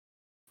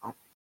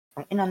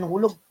 Ang ina,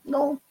 nahulog.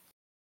 No.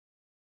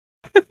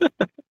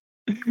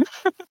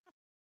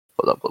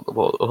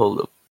 Hold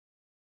up.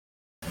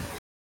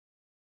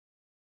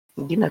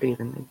 Hindi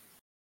naririnig.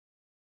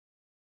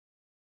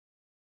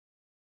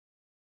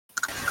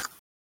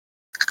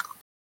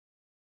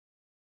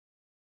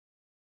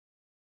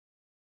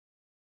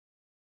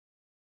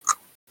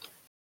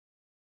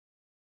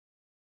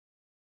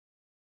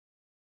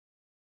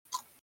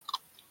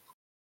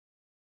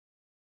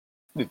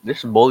 Dude,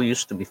 this bowl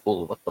used to be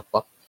full. What the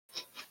fuck?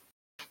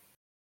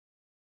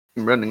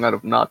 I'm running out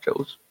of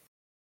nachos.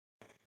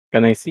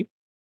 Can I see?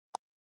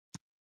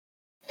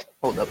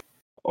 Hold up.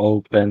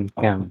 Open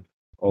cam.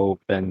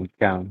 Open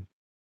cam.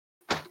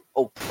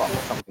 Oh fuck,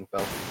 something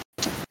fell.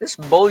 This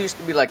bowl used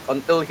to be like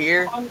until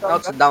here. Now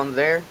it's down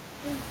there.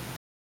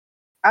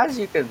 As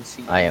you can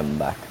see, I am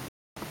back.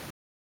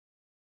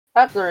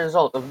 that's the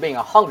result of being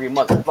a hungry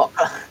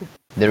motherfucker.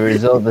 The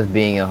result of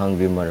being a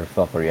hungry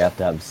motherfucker, you have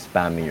to have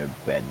spam in your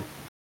bed.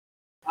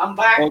 I'm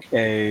back.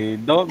 Okay,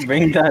 don't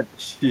bring that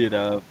shit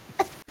up.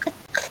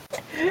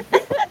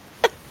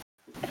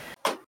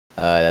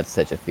 That's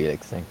such a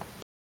Felix thing.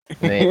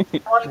 Wait,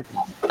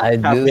 I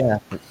do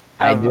have to.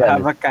 I do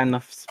Have have a can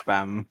of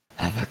spam.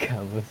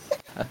 avocados.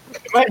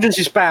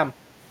 Emergency spam.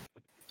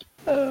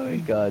 Oh my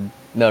god.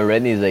 No,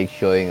 Rennie's like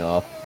showing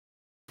off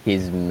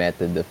his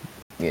method of,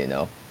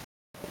 No,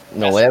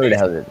 That's whatever the amazing.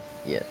 hell it is.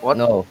 Yeah. What?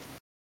 No.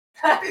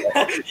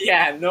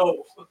 Yeah,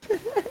 no.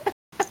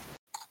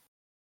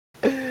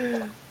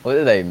 What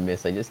did I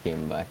miss? I just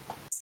came back.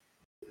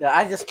 Yeah,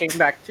 I just came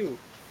back too.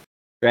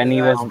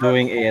 Rennie was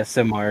doing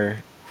ASMR.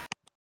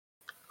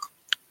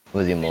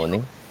 Was he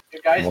moaning?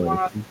 You guys Morning.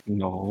 wanna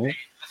No.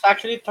 let's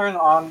actually turn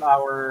on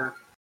our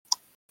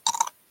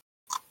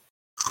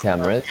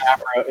Cameras?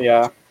 camera?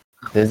 Yeah.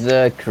 Does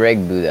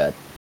Craig do that?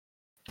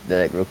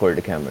 They like record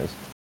the cameras.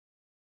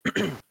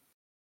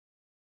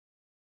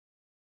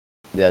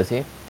 Does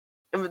he?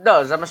 If it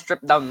does, I'ma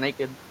strip down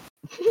naked.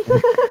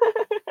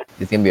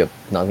 It's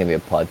not gonna be a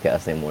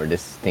podcast anymore.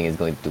 This thing is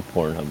going to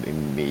Pornhub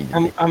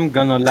immediately. I'm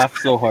gonna laugh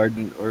so hard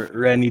or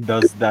Rennie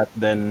does that,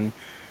 then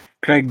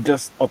Craig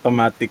just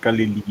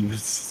automatically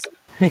leaves.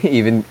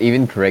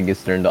 even Craig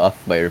is turned off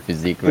by her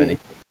physique, Rennie.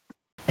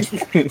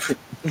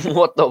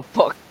 What the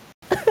fuck?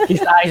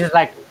 His eyes is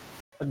like,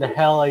 what the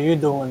hell are you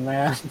doing,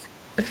 man?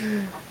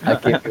 I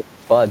came to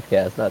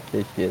podcast, not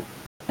this shit.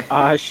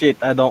 Ah shit,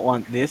 I don't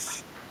want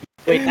this.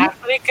 Wait,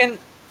 actually,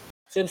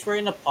 since we're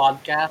in a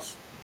podcast,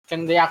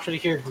 can they actually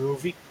hear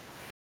Groovy?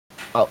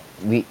 Oh,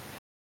 what do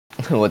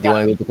you want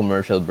to go to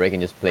commercial break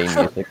and just play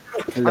music?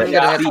 I'm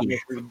Yeah. gonna get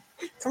some food.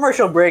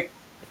 Commercial break.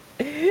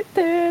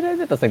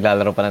 Tapos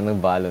naglalaro pa lang ng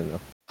balo, no?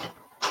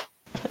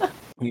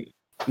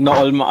 No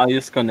all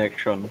maayos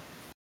connection.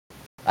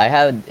 I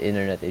had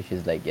internet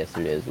issues like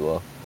yesterday as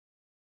well.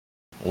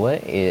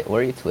 What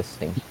are you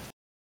twisting?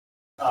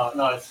 Oh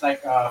no, it's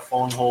like a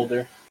phone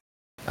holder.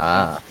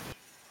 Ah,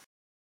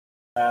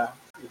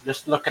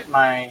 Just look at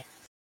my.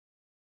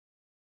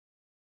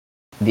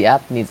 the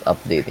app needs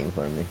updating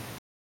for me.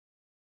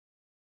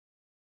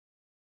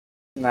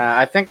 Nah,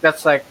 I think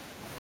that's like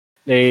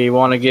they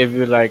want to give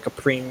you like a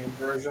premium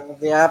version of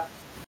the app.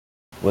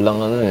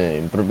 Walang ano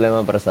eh. Yung problema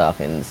para sa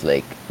akin is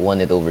like,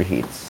 one, it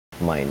overheats.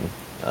 Mine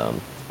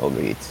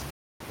overheats.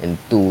 And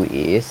two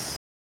is,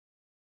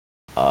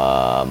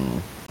 I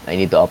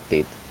need to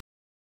update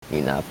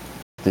yung app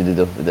to do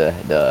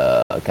the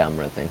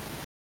camera thing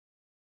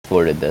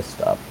for the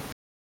desktop.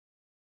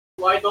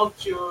 Why don't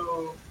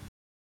you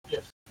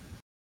just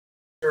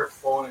put your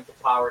phone into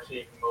power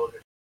saving mode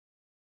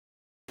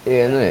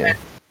Eh, ano eh.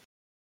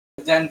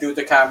 then do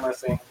the camera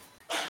thing?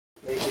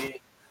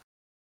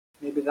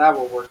 Maybe that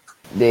will work.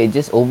 It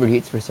just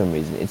overheats for some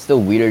reason. It's the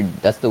weird.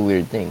 That's the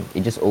weird thing.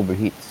 It just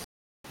overheats.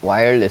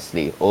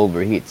 Wirelessly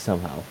overheats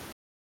somehow.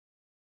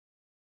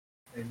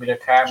 Maybe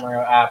the camera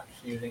app's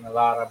using a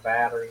lot of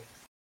battery.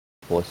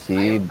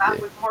 Possible.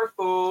 Back with more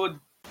food.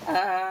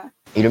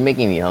 You're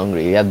making me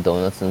hungry. You have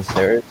donuts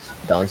downstairs,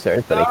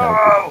 but I can't.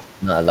 No!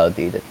 Not allowed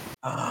to eat it.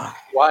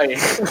 Why?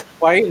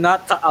 Why are you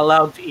not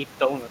allowed to eat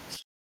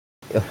donuts?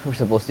 We're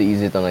supposed to use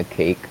it on a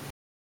cake.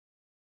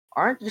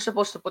 Aren't you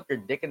supposed to put your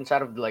dick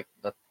inside of like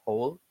the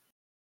hole?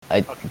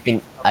 I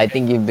think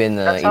you've been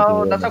That's eating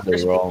how donuts the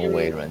Krispy wrong Kreme.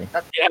 way, Ronnie.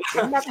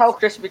 Isn't that how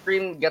Krispy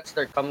Kreme gets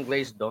their cum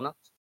glazed donuts?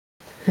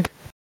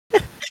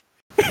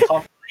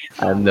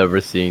 I'm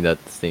never seeing that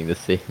thing the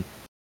same.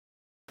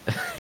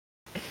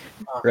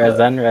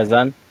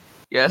 Rezan.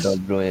 Yes.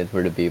 Don't ruin it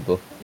for the people.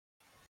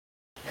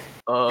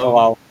 Oh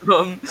wow.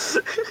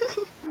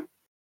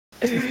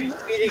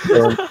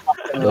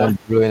 Don't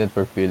ruin it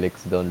for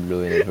Felix. Don't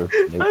ruin it for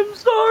Felix. I'm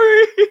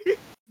sorry.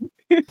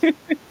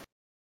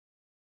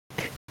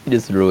 You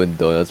just ruined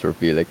donuts for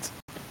Felix.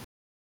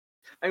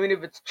 I mean,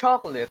 if it's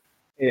chocolate.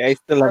 Yeah, I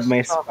still have my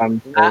That's spam.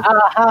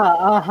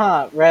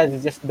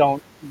 Reds, just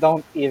don't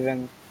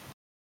even.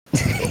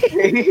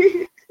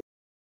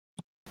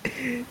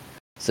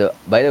 So,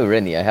 by the way,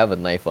 Rennie, I have a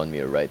knife on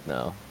me right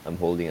now. I'm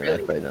holding a Really?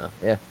 knife right now.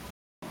 Yeah.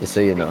 Just so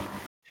you know.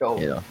 Show.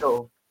 You know.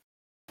 Show.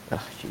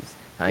 Oh, jeez.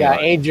 Hang on.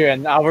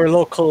 Adrian, our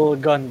local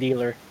gun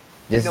dealer.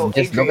 Just No, look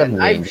at Adrian, me.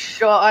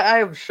 I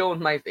have shown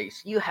my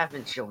face. You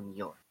haven't shown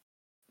yours.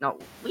 No,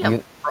 we have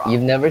a problem.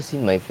 You've never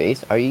seen my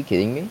face? Are you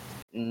kidding me?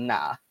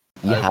 Nah.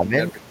 You I've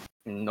haven't?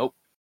 Nope.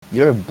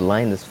 You're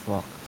blind as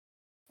fuck.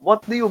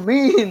 What do you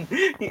mean?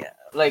 Yeah,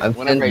 like I've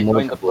whenever I sent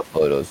joined multiple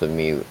photos of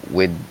me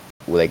with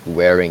like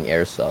wearing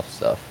airsoft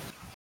stuff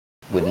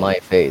with my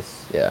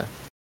face. Yeah.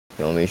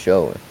 You want me to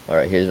show? All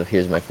right.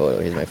 Here's my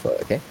photo. Here's my photo.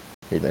 Okay.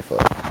 Here's my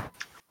photo.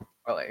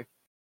 Okay.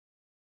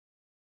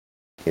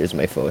 Here's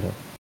my photo.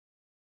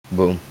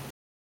 Boom.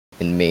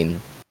 In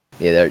Maine.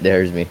 Yeah.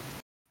 There's me.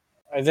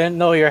 I didn't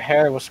know your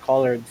hair was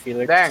colored,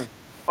 Felix. Dang.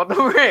 What the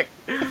frick?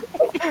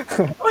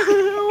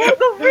 What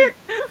the frick?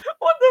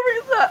 What the frick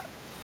is that?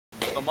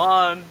 Come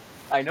on.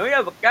 I know you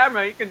have a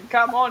camera. You can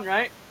come on,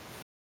 right?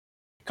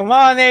 Come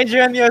on,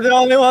 Adrian, you're the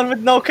only one with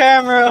no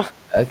camera.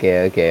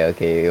 Okay.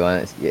 You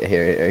want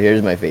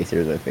here's my face.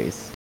 Here's my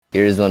face.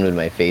 Here's one with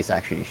my face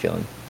actually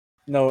shown.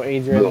 No,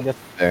 Adrian, Boom. just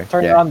There.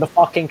 turn there. on the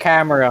fucking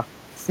camera.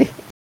 See?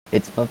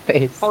 It's my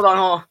face. Hold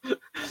on.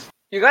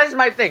 You guys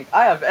might think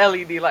I have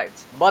LED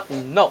lights, but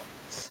no.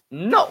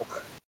 No.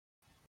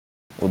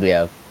 What do we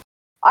have?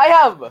 I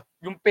have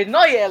yung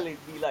Pinoy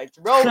LED lights,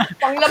 bro.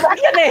 Panglabas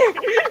yan eh.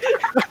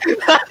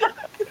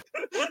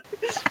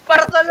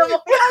 Para sa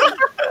lamok yan.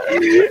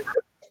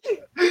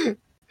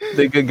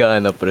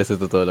 Nagagana pre sa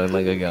totoo lang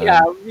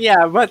nagagana.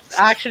 Yeah, but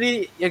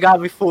actually, you got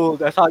me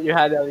fooled. I thought you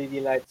had LED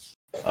lights.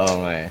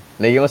 Oo nga eh.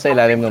 Lagyan mo sa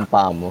ilalim ng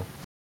paa mo.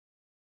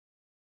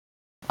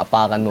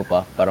 Apakan mo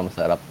pa para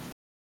masarap.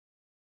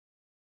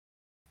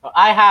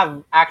 I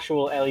have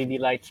actual LED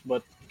lights,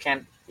 but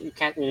you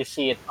can't really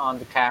see it on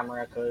the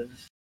camera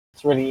because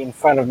it's really in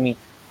front of me,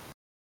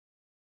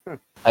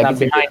 I not can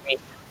see behind me.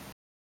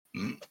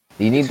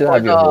 you need to For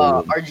have your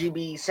whole the room.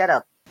 RGB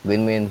setup.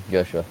 Win-win,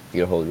 Joshua.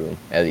 Your whole room.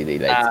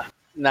 LED lights.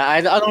 Nah,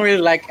 I don't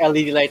really like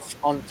LED lights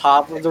on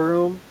top of the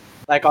room,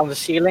 like on the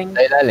ceiling.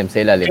 Sa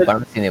ilalim.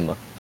 Parang cinema.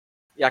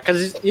 Yeah,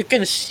 because you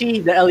can see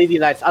the LED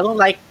lights. I don't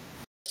like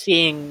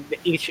seeing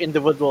each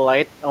individual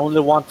light. I only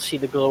want to see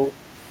the glow.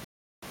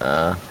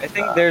 I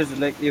think there's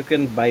like you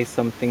can buy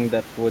something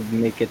that would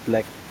make it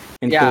like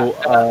into Yeah.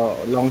 a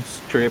long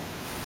strip.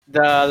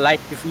 The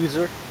light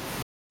diffuser.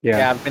 Yeah.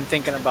 Yeah, I've been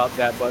thinking about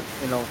that, but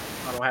I don't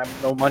have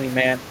no money,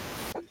 man.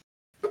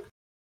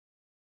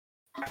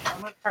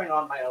 I'm gonna turn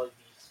on my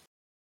LEDs.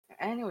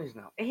 Anyways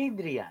now,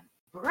 Adrian.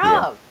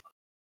 Bro.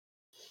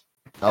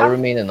 I'll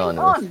remain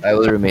anonymous. I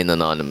will remain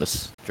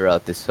anonymous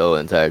throughout this whole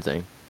entire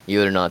thing.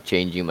 You are not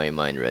changing my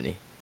mind, Rennie.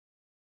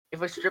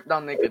 If I strip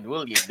down naked,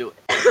 will you do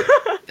it?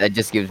 That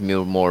just gives me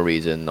more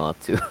reason not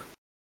to.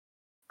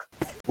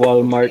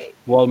 Walmart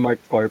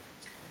Corp.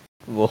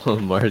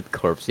 Walmart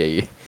corpse,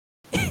 yeah.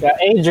 Yeah,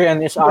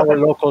 Adrian is our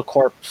local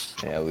corpse.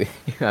 Yeah,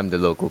 I'm the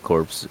local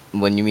corpse.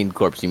 When you mean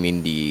corpse, you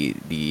mean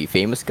the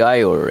famous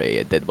guy or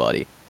a dead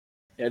body?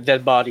 Yeah,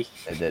 dead body.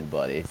 A dead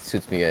body. It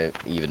suits me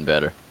even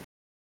better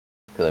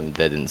because I'm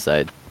dead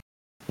inside.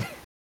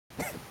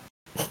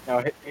 No,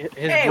 his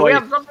Hey, we voice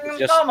have something is in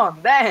just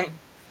common. Dang.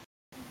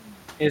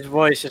 his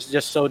voice is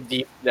just so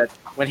deep that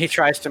when he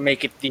tries to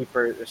make it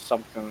deeper, it's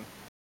something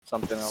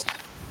else.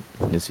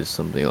 It's just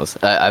something else.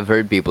 I've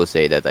heard people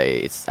say that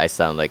I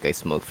sound like I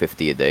smoke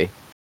 50 a day.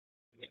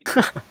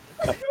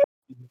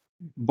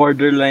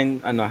 Borderline,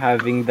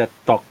 having that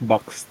talk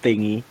box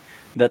thingy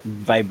that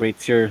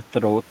vibrates your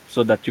throat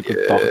so that you could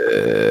talk.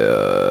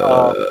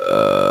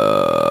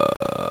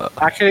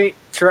 Actually,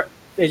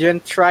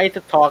 Adrian, try to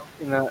talk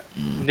in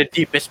the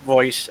deepest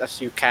voice as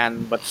you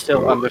can, but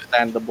still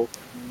understandable.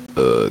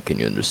 Can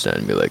you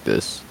understand me like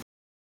this?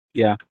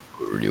 Yeah.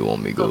 Or do you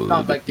want me to go a So little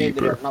sounds bit like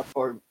deeper? Adrian, not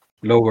for.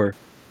 Lower.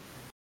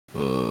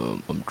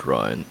 I'm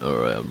trying.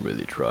 Alright, I'm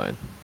really trying.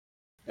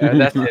 Yeah,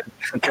 that's it.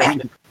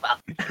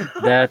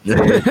 That's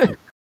it.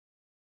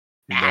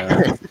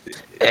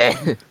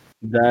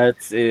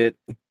 That's it.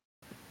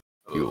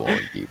 You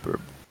want deeper.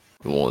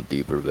 You want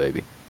deeper,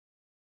 baby.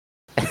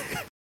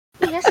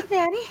 Yes,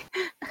 Daddy.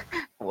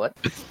 What?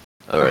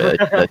 Alright,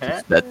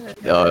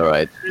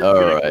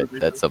 alright.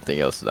 That's something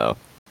else now.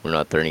 We're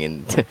not turning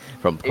in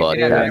from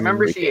Adrian, podcast.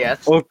 remember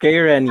CS Okay,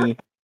 Rennie.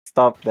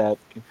 Stop that.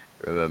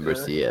 Remember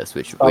CS,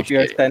 which Stop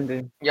your game?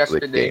 standing.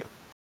 yesterday? game?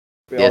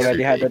 We Yesterday.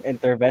 already had an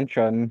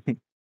intervention.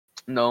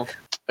 No.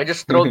 I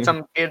just trolled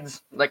some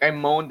kids. Like, I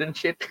moaned and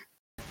shit.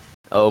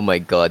 Oh my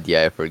god,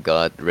 yeah, I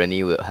forgot.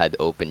 Rennie had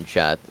open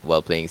chat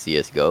while playing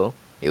CS:GO.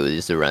 It was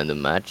just a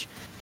random match,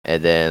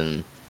 and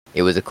then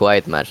it was a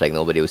quiet match, like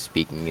nobody was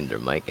speaking in their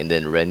mic. And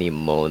then Rennie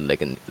moaned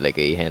like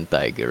a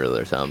hentai girl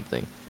or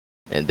something,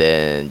 and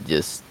then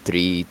just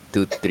three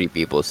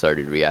people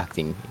started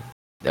reacting.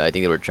 I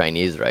think they were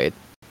Chinese, right?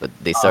 But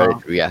they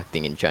started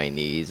reacting in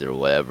Chinese or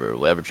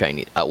whatever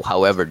Chinese,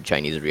 however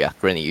Chinese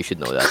react. Rennie, you should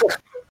know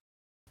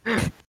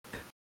that.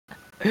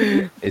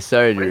 They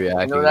started You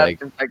reacting know that? like.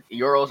 Since, like,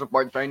 you're also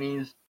part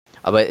Chinese.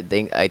 But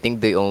I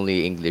think the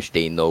only English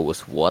they know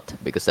was what,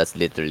 because that's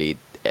literally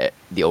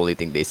the only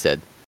thing they said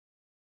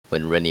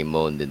when Rennie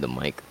moaned in the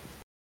mic.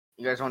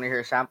 You guys want to hear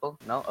a sample?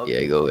 No? Yeah,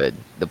 Okay. go ahead.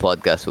 The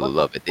podcast will What the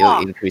love it. It'll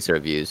fuck? increase our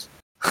views.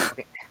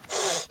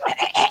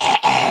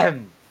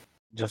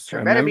 Just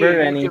There better be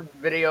remember, a Rennie. YouTube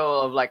video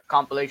of, like,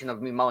 compilation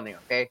of me moaning,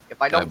 okay?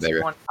 If I don't see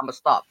better. one, I'm gonna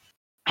stop.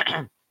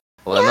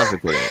 Well, I'm not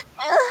recording it.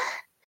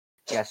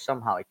 Yeah,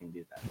 somehow I can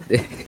do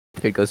that.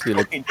 Because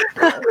Felix,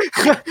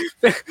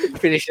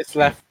 Finish his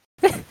left.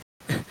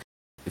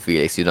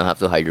 Felix, you don't have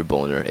to hide your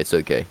boner. It's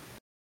okay.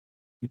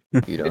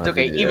 You don't It's have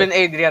to okay. do Even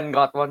Adrian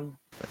got one.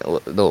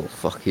 that. No,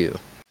 fuck you.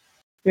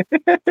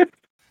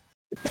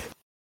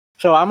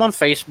 So I'm on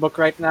Facebook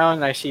right now,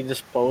 and I see this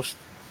post.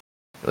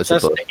 What's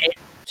Just it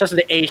just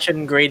the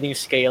Asian grading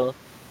scale.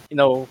 You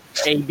know,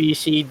 A, B,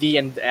 C, D,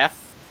 and F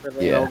for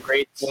the Yeah.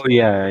 grades. Oh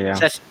yeah, It yeah.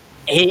 says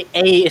A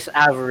is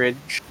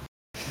average,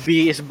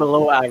 B is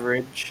below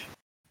average,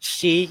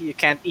 C you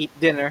can't eat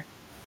dinner,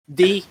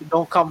 D you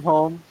don't come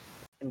home,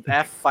 and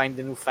F find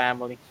a new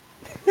family.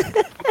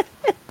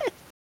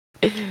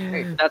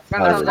 Hey, That's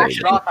kind of sounds like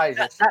Actually- raw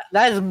sizes.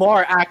 that is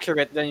more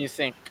accurate than you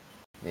think.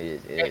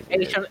 It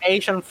is.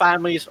 Asian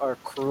families are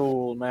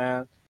cruel,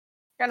 man.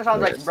 Kind of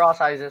sounds like Yes. bra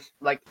sizes.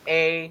 Like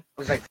A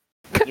was like,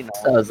 you know,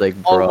 Sounds like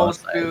bra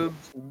almost size.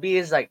 boobs. B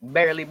is like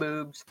barely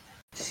boobs.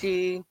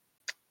 C,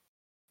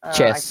 I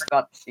Chest.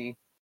 forgot C,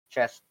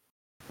 chest.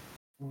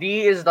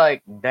 D is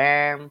like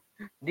damn.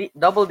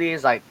 Double D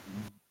is like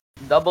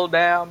double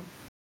damn.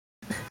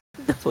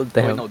 Double Wait,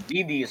 down. no,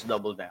 DD is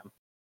double damn.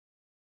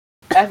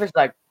 F is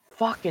like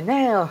fucking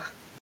hell.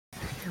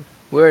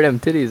 Where are them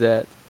titties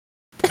at?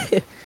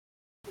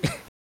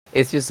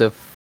 It's just a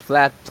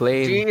flat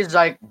plane. G is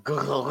like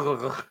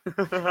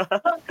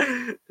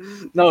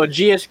No,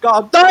 G is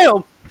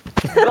goddamn.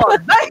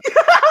 God,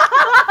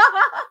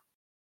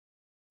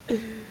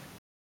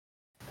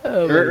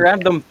 Oh my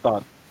Random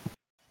thought.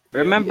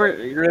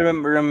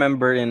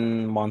 Remember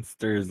in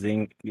Monsters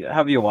Inc.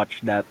 Have you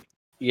watched that?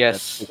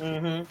 Yes,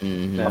 Mhm.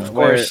 Mhm. Yeah. of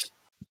where- course.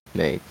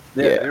 Mate.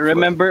 The- Yeah.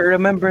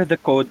 remember the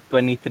code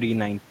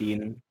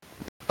 2319.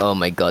 Oh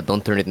my god,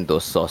 don't turn it into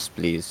a sauce,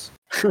 please.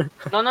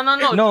 No. No,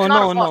 it's no,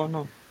 not a no, fuck.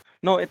 no.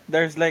 No,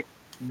 there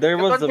The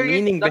was a 23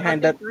 meaning the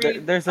behind that. 23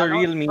 There's a ano,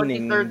 real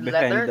meaning 23rd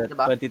behind letter, that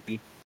diba? 23.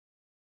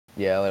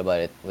 Yeah, what about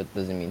it? What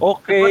does it mean?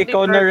 Okay,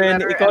 ikaw na 23rd Ren.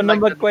 letter Ikaw and, na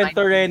like, the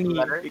magkwento, 19th Renny.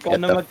 letter. Ikaw Get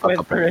na the fuck magkwento,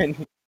 up.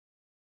 Renny.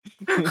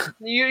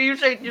 You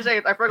say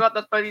it. I forgot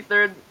the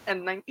 23rd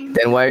and 19th.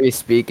 Then why are you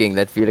speaking?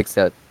 Let Felix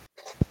out.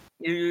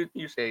 You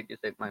say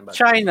it. My bad.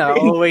 China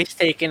always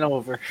taking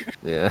over.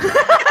 Yeah.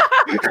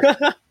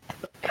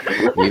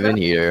 Even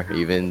here,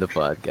 even in the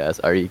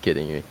podcast. Are you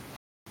kidding me?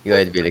 Go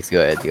ahead, Felix.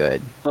 Go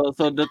ahead.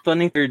 So the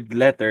 23rd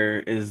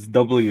letter is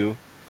W,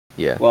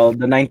 Yeah. while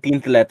the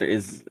 19th letter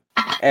is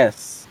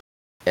S.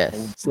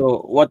 Yes.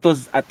 So what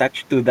was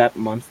attached to that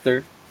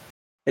monster?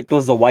 It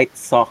was a white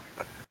sock.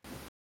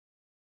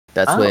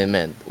 That's Oh. what it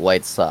meant.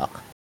 White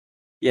sock.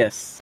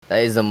 Yes.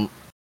 That is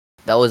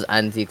that was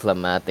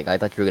anticlimactic. I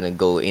thought you were gonna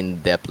go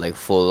in depth, like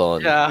full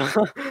on. Yeah.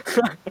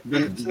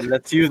 Then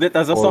let's use it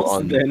as a Full sauce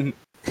on. then.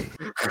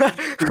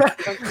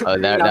 Oh,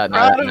 I'm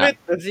proud of it.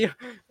 That's you.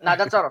 Nah,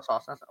 that's not a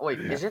sauce. Wait,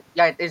 is it?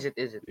 Yeah, it is. It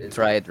is. It is.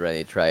 Try it,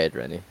 Rennie. Try it,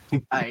 Rennie.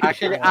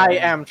 Actually, I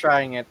am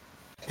trying it.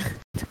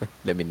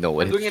 Let me know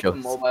what I'm doing it it on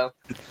shows. mobile.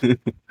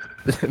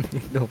 Let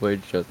me know what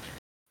it shows.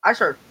 I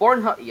searched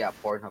Pornhub. Yeah,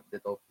 Pornhub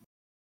did open.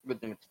 Good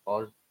thing it's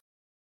paused.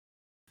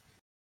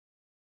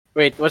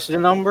 Wait, what's the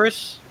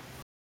numbers?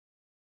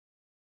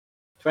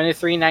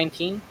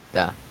 2319.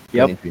 Yeah.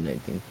 Yep.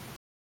 2319.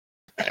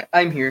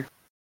 I'm here.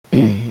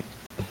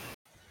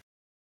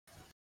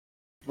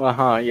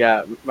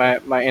 Yeah.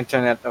 My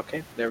internet.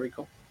 Okay, there we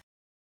go.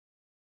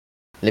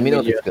 Let me know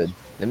if it's good.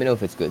 Let me know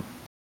if it's good.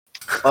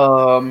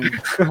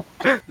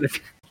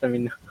 Let me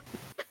know.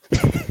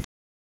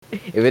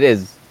 If it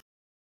is,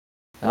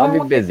 I'll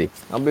be busy.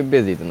 I'll be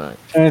busy tonight.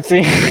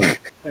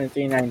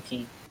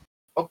 2319.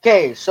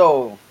 Okay,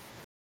 so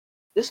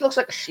this looks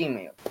like a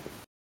shemale.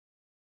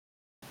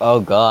 Oh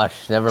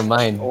gosh, never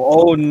mind.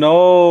 Oh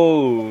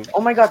no!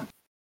 Oh my god.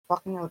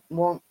 Fucking hell,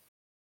 well,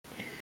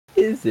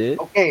 Is it?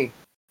 okay.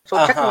 So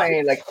check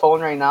my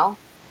phone right now.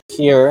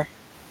 Here.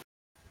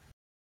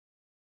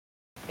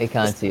 I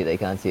can't see it. I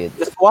can't see it.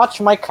 Just watch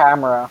my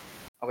camera.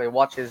 Okay,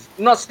 watch his.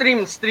 No,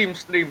 stream.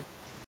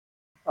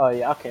 Oh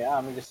yeah, okay.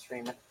 Let me just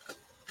stream it.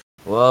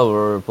 Well,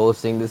 we're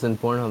posting this in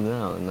Pornhub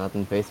now, not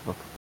on Facebook.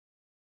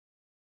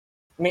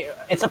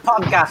 It's a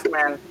podcast,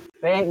 man.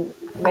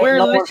 We're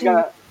no one's listening.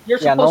 gonna, You're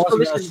yeah, no supposed one's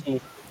to gonna listen.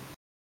 see.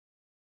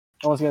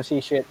 No one's gonna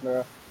see shit,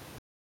 bro.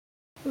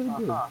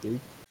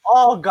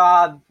 Oh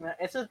god, man.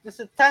 It's a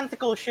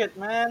tentacle shit,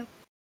 man.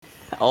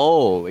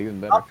 Oh, even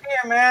better. Up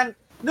here, man.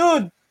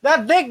 Dude,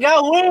 that dick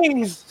got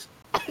wings.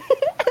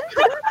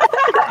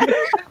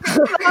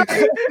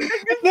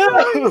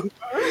 No.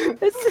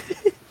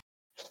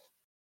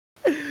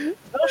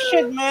 No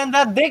shit, man.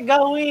 That dick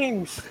got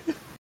wings.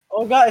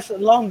 Oh god, it's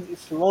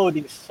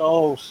loading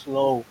so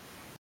slow.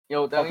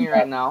 Yo, telling you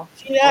right now.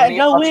 See that? Only It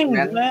got us wings,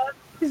 men. man.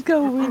 He's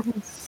got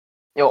wings.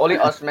 Yo, only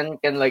us men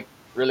can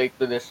relate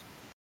to this.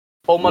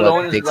 Home What,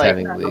 Alone is dicks like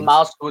having the wings?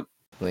 mouse foot.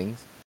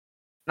 Wings.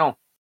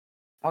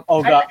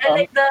 Oh god, I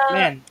like the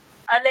man.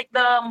 I like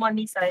the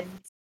money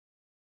signs.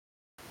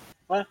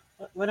 Where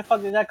the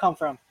fuck did that come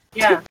from?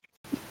 Yeah.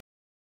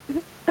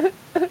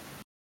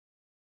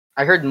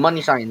 I heard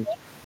money signs.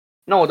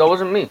 No, that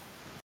wasn't me.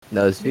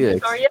 That was Felix.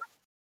 Victoria?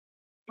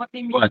 What do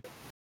you mean? What?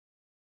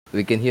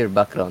 We can hear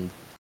background.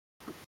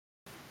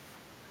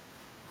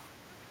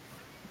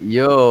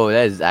 Yo,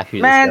 that is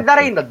actually Man, that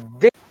disgusting. ain't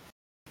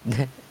a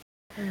dick.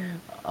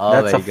 Oh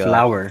That's my a god.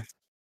 flower.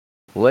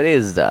 What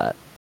is that?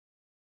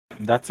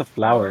 That's a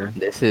flower.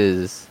 That's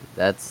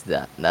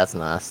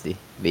nasty.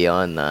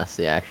 Beyond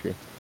nasty, actually.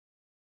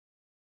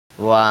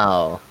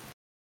 Wow.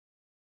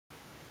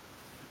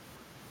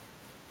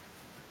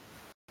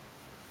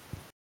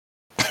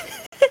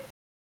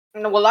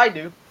 Well, I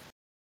do.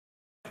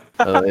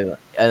 Oh, yeah.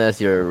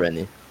 Unless you're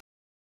Rennie.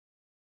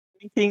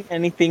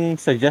 Anything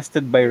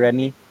suggested by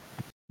Rennie?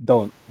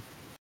 Don't.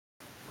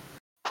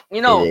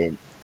 You know, It ain't.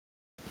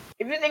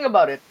 if you think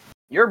about it,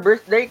 your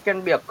birthday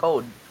can be a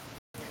code.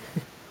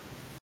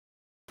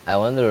 I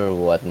wonder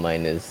what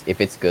mine is. If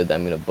it's good,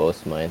 I'm gonna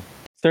boast mine.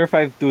 Sir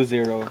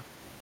 520.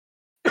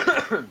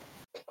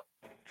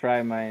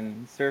 Try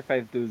mine. Sir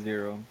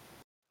 520.